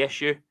the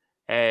issue.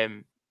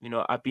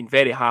 I've been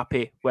very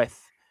happy with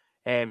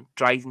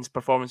Dryden's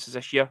performances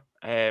this year.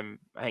 I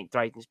think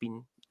Dryden's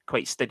been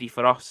quite steady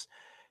for us.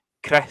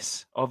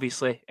 Chris,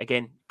 obviously,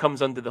 again,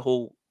 comes under the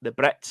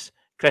Brits.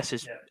 Chris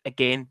has,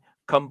 again,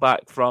 come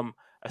back from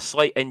a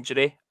slight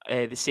injury,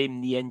 the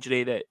same knee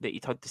injury that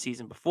he'd had the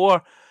season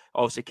before.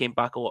 Obviously came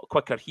back a lot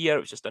quicker here.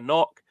 It was just a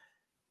knock.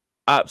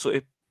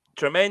 Absolutely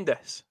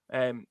tremendous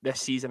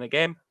this season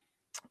again.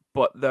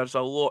 But there's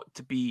a lot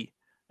to be...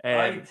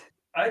 I'd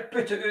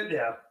put it out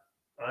there,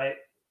 right?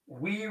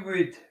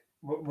 We're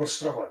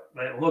struggling,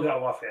 right? Look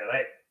at Waffy,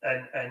 right?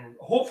 And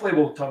hopefully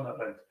we'll turn it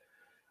around.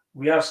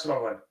 We are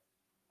struggling.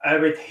 I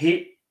would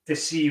hate to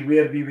see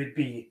where we would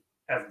be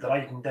if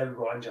Dryden Dow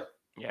got injured.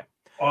 Yeah.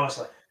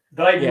 Honestly.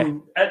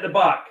 Dryden at the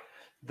back,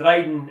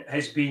 Dryden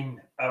has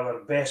been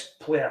our best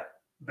player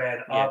by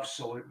an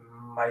absolute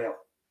mile.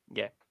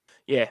 Yeah.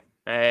 Yeah.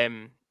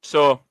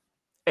 So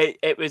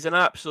it was an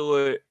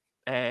absolute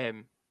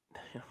it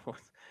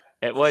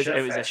was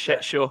a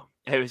shit show.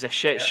 It was a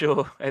shit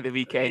show at the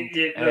weekend.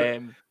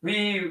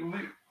 We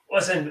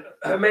listen,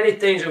 how many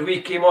times have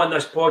we came on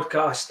this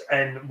podcast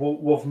and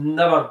we've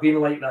never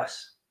been like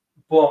this?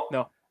 But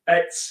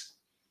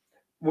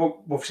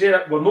we've said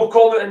it, we're not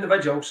calling out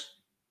individuals.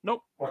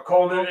 Nope. We're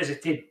calling out as a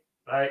team,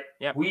 right?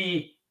 Yep.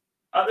 We,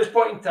 at this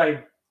point in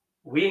time,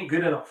 we ain't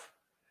good enough.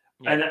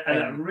 Yep. And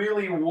it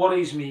really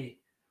worries me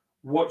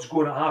what's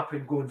going to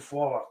happen going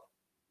forward.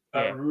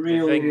 It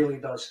really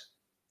does.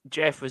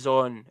 Jeff was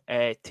on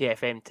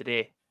TFM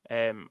today.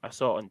 I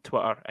saw it on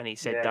Twitter, and he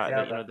said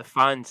that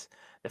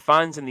the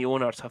fans and the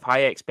owners have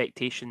high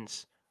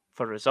expectations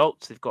for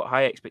results. They've got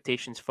high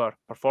expectations for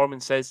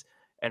performances,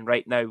 and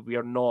right now we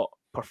are not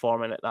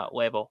performing at that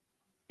level.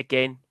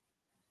 Again,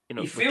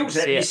 he feels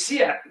it. You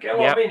see it. Get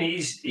what I mean?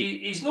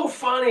 He's no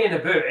fannying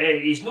about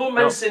it. He's no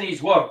mincing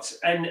his words,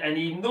 and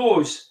he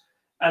knows.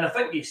 And I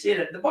think he said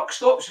it. The buck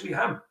stops with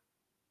him.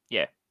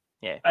 Yeah.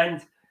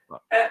 And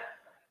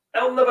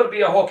he'll never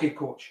be a hockey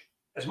coach.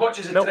 As much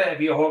as I try to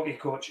be a hockey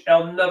coach,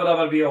 he'll never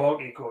ever be a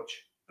hockey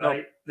coach.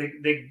 Right?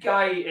 The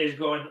guy is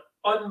going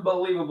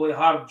unbelievably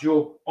hard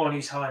job on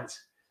his hands.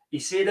 He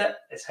said it,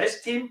 it's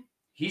his team,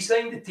 he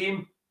signed the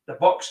team, the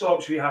buck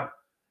stops with him.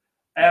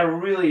 I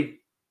really,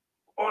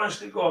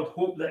 honestly, God,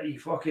 hope that he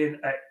fucking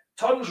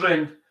turns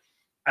round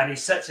and he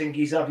sits and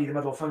gives Abby the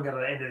middle finger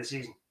at the end of the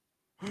season.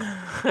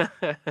 I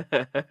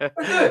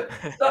do.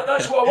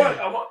 That's what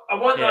I want. I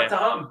want that to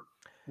happen.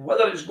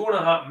 Whether it's going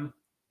to happen,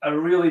 I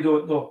really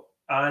don't know.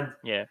 And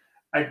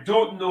I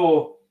don't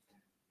know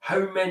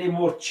how many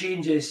more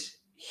changes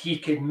he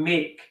can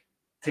make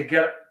to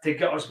get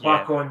us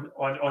back on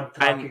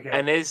track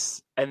again.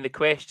 And the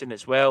question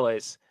as well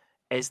is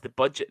the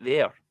budget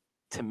there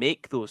to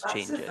make those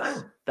changes?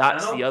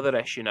 That's the other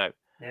issue now.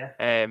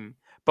 Yeah.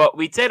 But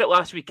we said it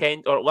last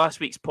weekend, or last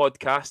week's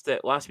podcast,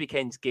 that last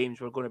weekend's games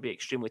were going to be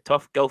extremely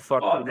tough.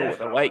 Guildford, we know what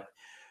they're like.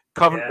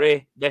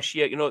 Coventry this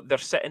year, they're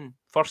sitting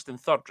first and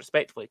third,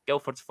 respectively.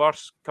 Guildford's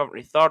first,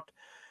 Coventry third.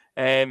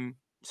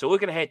 So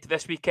looking ahead to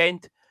this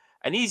weekend,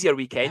 an easier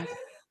weekend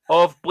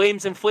of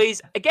Blames and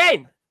Flays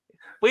again.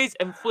 Blaze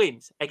and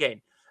Flames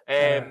again.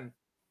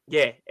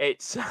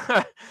 It's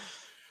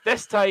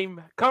this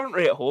time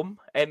Coventry at home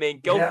and then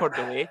Guildford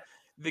away.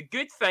 The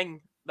good thing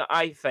that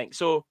I think,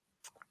 so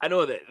I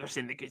know that they're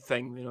saying the good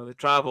thing, the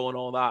travel and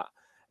all that.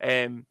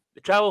 The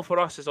travel for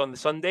us is on the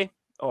Sunday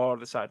or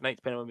the Saturday night,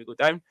 depending on when we go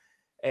down.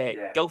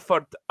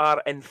 Guildford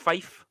are in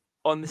Fife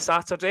on the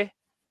Saturday.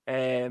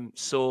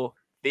 So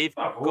they've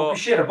got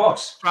share a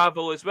bus.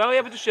 Travel as well.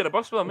 Yeah, we just share a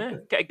bus with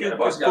them, Get a good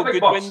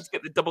wins,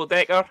 get the double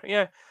decker.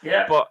 Yeah.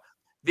 But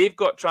they've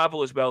got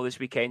travel as well this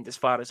weekend as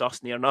far as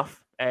us near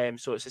enough.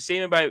 So it's the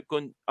same about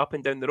going up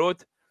and down the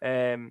road.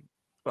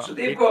 So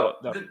they've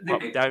got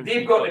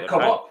to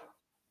come up.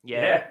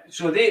 Yeah.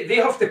 So they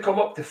have to come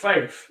up to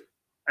Fife,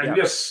 and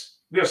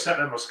we're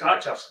sitting in our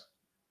scratchers.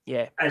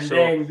 Yeah. And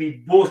then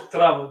we both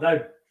travel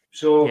down.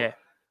 So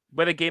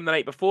with a game the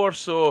night before.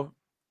 So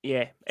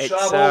it's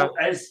travel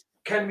is.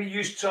 Can we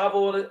use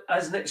travel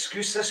as an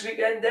excuse this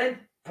weekend? Then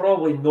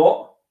probably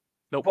not.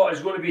 Nope. But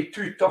it's going to be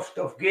two tough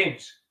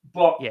games.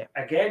 But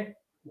again,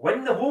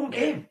 win the home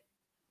game.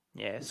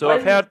 Yeah. So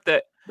I've heard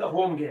that the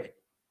home game.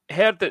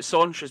 Heard that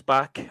Sonch is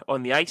back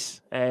on the ice.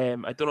 I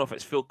don't know if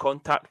it's full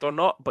contact or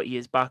not, but he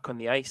is back on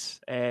the ice.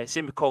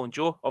 Same with Colin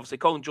Joe. Obviously,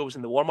 Colin Joe was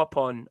in the warm-up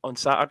on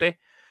Saturday.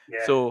 Yeah.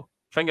 So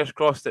fingers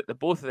crossed that the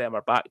both of them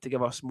are back to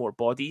give us more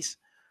bodies.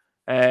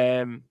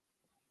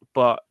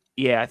 But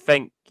I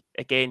think,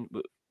 again,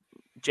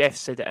 Jeff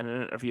said it in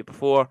an interview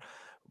before,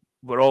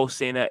 we're all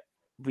saying it,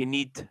 we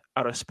need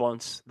a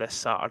response this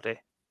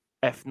Saturday.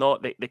 If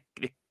not, the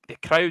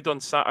crowd on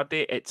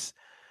Saturday, it's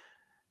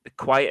the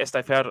quietest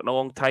I've heard in a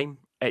long time.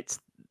 It's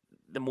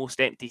the most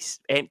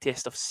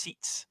emptiest of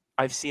seats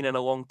I've seen in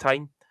a long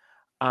time.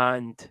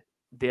 And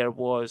there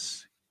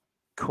was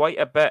quite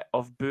a bit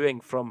of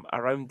booing from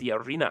around the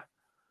arena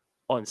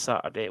on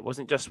Saturday. It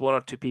wasn't just one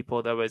or two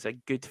people. There was a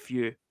good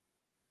few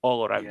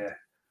all around.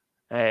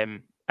 Yeah.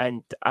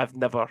 And I've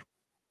never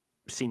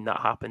seen that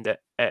happen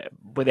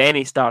with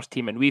any Stars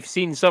team. And we've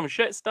seen some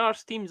shit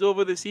Stars teams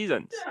over the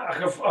seasons.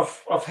 Yeah,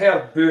 I've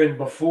heard booing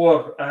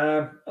before.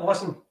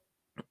 Listen,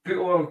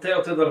 people are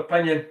entitled to their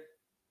opinion.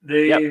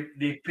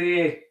 They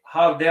pay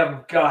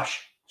hard-earned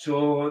cash,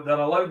 so they're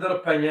allowed their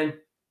opinion.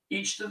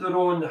 Each to their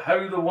own,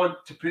 how they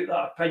want to put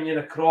that opinion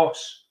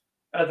across.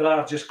 I'd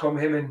rather just come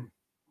home and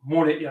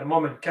moan at your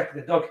mum and kick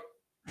the dog.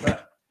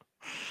 But,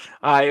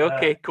 aye,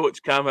 okay,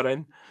 Coach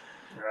Cameron.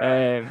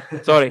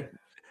 Sorry,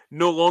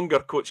 no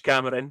longer Coach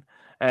Cameron.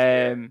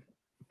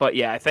 But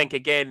I think,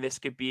 again, this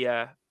could be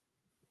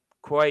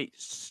quite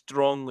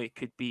strongly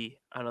could be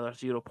another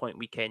 0-point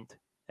weekend.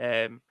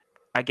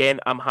 Again,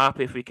 I'm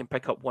happy if we can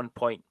pick up 1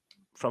 point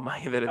from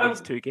either of these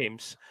two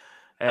games.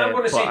 I'm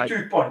going to say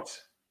 2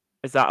 points.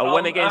 Is that a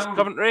win against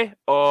Coventry?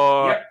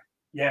 Or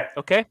Yeah.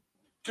 Okay.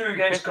 2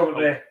 against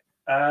Coventry.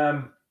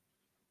 And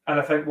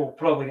I think we'll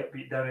probably get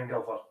beat down in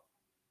Guildford.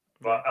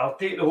 But I'll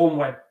take the home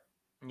win.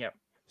 Yep.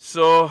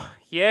 So,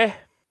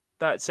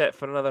 that's it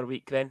for another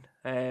week then.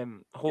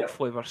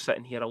 Hopefully we're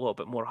sitting here a little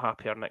bit more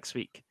happier next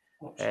week.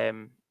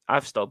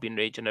 I've still been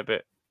raging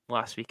about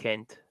last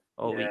weekend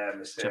all week. I'm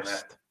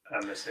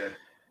the same.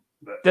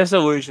 But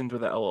disillusioned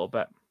with it a little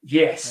bit.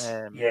 Yes,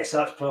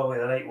 that's probably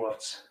the right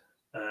words.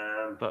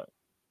 But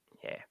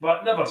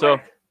never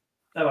mind.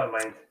 Never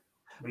mind.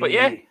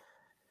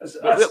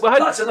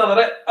 That's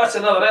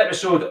another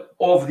episode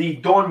of the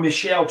Don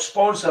Michel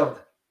sponsored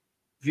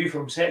View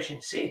from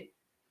Section C.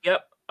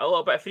 Yep, a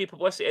little bit of free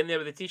publicity in there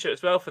with the t-shirt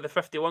as well for the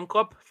 51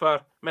 Club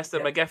for Mr.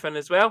 McGiffin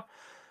as well.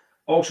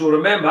 Also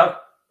remember,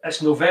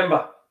 it's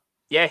November.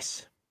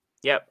 Yes.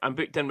 Yep, I'm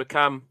booked in with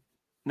Cam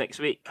next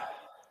week.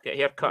 Get a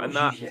haircut and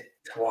that.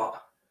 Twat.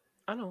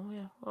 I know,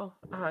 yeah. Oh,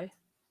 aye.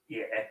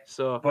 Yeah.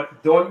 So,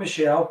 but Don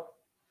Michel.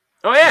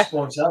 Oh yeah.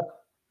 Sponsor.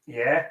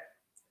 Yeah.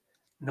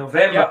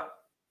 November. Yep.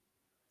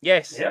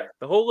 Yes. Yep.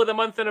 The whole of the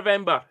month of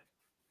November.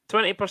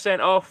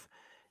 20% off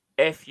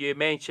if you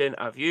mention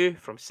a View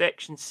from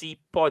Section C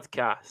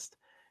podcast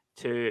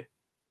to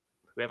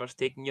whoever's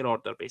taking your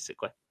order,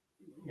 basically.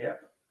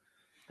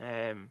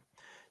 Yeah.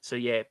 So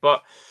yeah,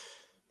 but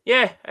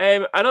yeah,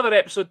 another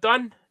episode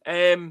done.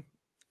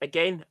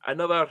 again,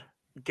 another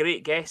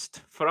great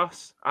guest for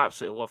us.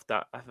 Absolutely loved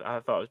that. I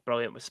thought it was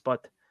brilliant with Spud.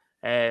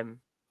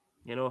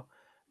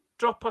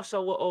 Drop us a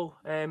little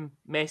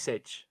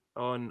message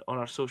on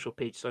our social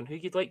pages on who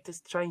you'd like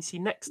to try and see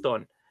next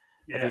on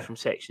a view from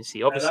Section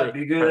C. Obviously, that'd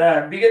be good.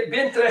 It'd be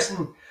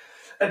interesting.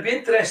 It'd be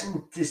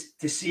interesting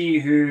to see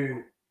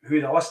who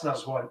the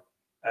listeners want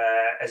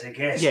as a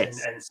guest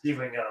and see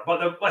what.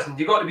 But listen,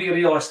 you got to be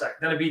realistic.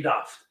 Don't be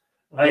daft,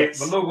 right? Yes.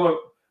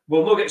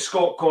 We'll not get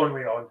Scott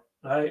Conway on,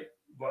 right?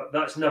 But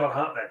that's never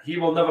happening. He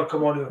will never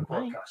come on to the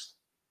podcast.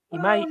 He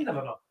might. You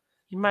never know.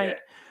 He might. Yeah.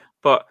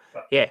 But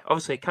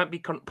obviously, it can't be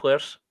current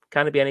players.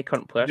 Can't be any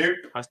current players. Nope.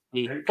 Has to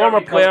be former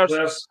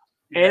players.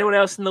 Anyone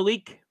else in the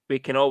league, we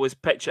can always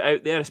pitch it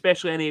out there,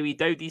 especially any wee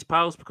Dowdy's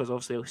pals, because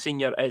obviously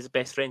Senior is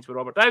best friends with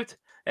Robert Dowd.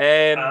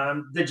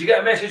 Did you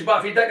get a message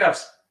back from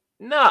Dickers?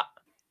 Nah.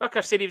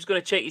 Dickers said he was going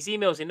to check his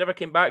emails. He never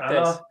came back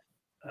to us.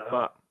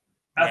 But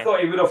I thought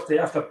he would have to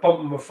after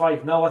pumping with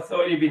 5. Now I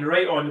thought he'd been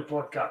right on the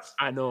podcast.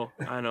 I know.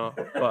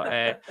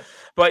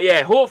 But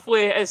yeah,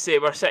 hopefully, as I say,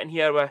 we're sitting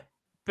here with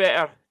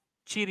better,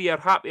 cheerier,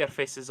 happier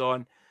faces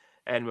on,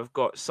 and we've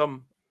got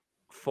some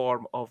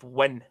form of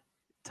win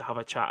to have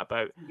a chat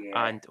about,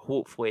 and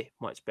hopefully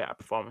much better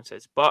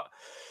performances. But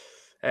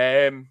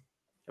if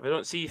I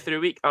don't see you through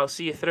a week, I'll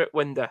see you through it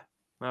window.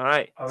 All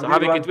right. So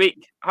have a good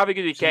week. Have a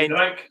good weekend.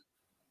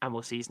 And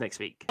we'll see you next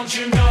week. Don't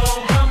you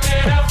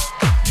know,